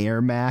Nike Air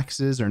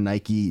Maxes or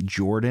Nike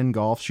Jordan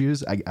golf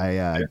shoes.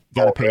 I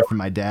got a pair for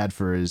my dad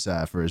for his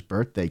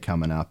birthday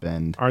coming up,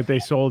 and aren't they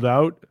sold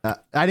out?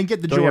 I didn't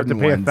get the Jordan.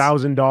 You have to pay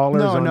 $1,000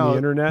 on the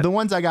internet. The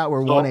ones I got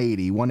were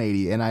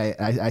 180, and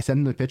I sent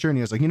him the picture, and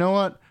he was like, you know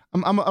what?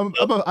 I'm a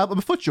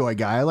FootJoy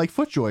guy. I like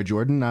FootJoy,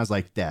 Jordan. And I was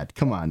like, Dad,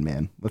 come on,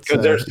 man.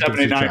 Because they're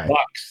 $79.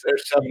 They're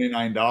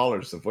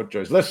 $79. The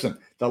FootJoys. Listen,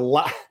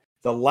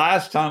 the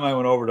last time I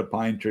went over to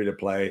Pine Tree to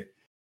play,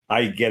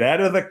 I get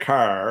out of the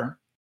car,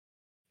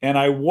 and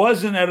I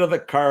wasn't out of the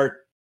car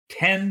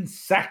 10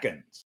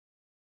 seconds.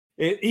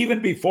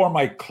 Even before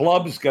my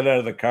clubs got out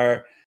of the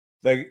car,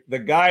 the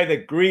guy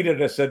that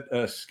greeted us said,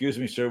 "Excuse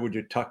me, sir, would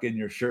you tuck in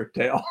your shirt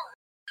tail?"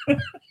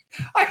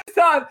 I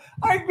thought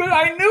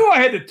I knew I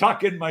had to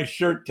tuck in my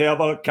shirt tail,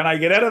 but can I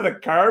get out of the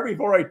car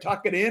before I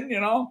tuck it in?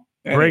 Anyway.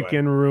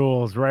 Breaking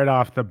rules right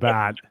off the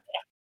bat.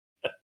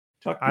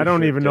 I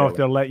don't even know if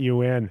they'll let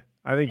you in.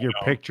 I think your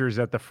picture's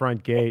at the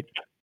front gate.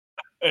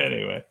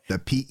 Anyway, the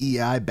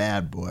PEI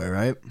bad boy,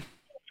 right?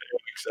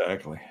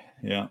 Exactly.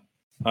 Yeah,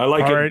 I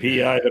like it. Right.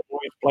 PEI. The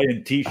boys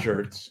playing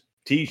t-shirts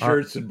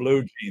and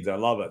blue jeans. I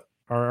love it.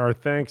 Our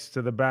thanks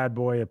to the bad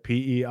boy of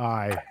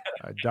PEI,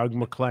 Doug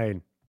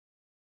MacLean.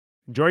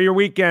 Enjoy your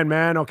weekend,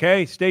 man.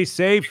 Okay, stay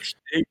safe.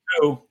 You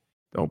too.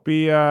 Don't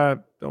be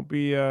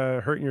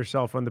hurting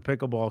yourself on the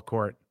pickleball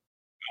court.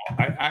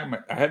 I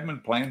haven't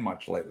been playing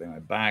much lately. My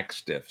back's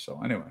stiff. So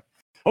anyway,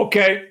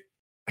 okay.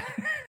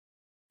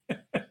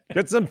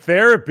 Get some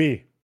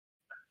therapy.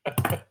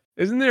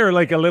 Isn't there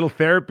like a little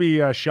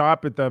therapy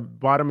shop at the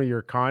bottom of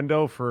your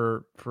condo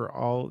for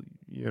all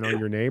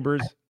your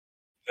neighbors?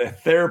 The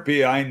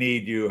therapy I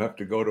need, you have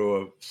to go to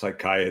a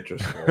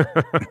psychiatrist for.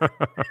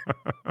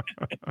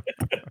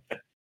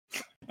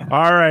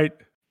 All right.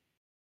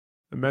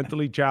 The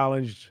mentally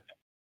challenged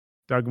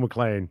Doug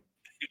MacLean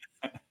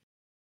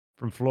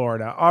from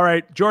Florida. All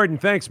right, Jordan,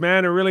 thanks,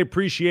 man. I really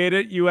appreciate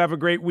it. You have a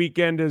great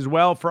weekend as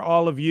well. For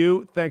all of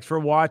you, thanks for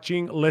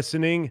watching,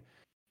 listening.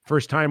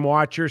 First-time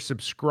watcher,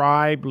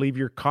 subscribe, leave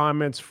your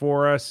comments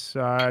for us.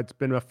 It's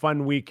been a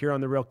fun week here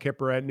on the Real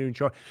Kipper at Noon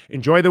Show.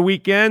 Enjoy the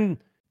weekend,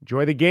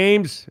 enjoy the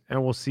games,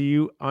 and we'll see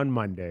you on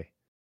Monday.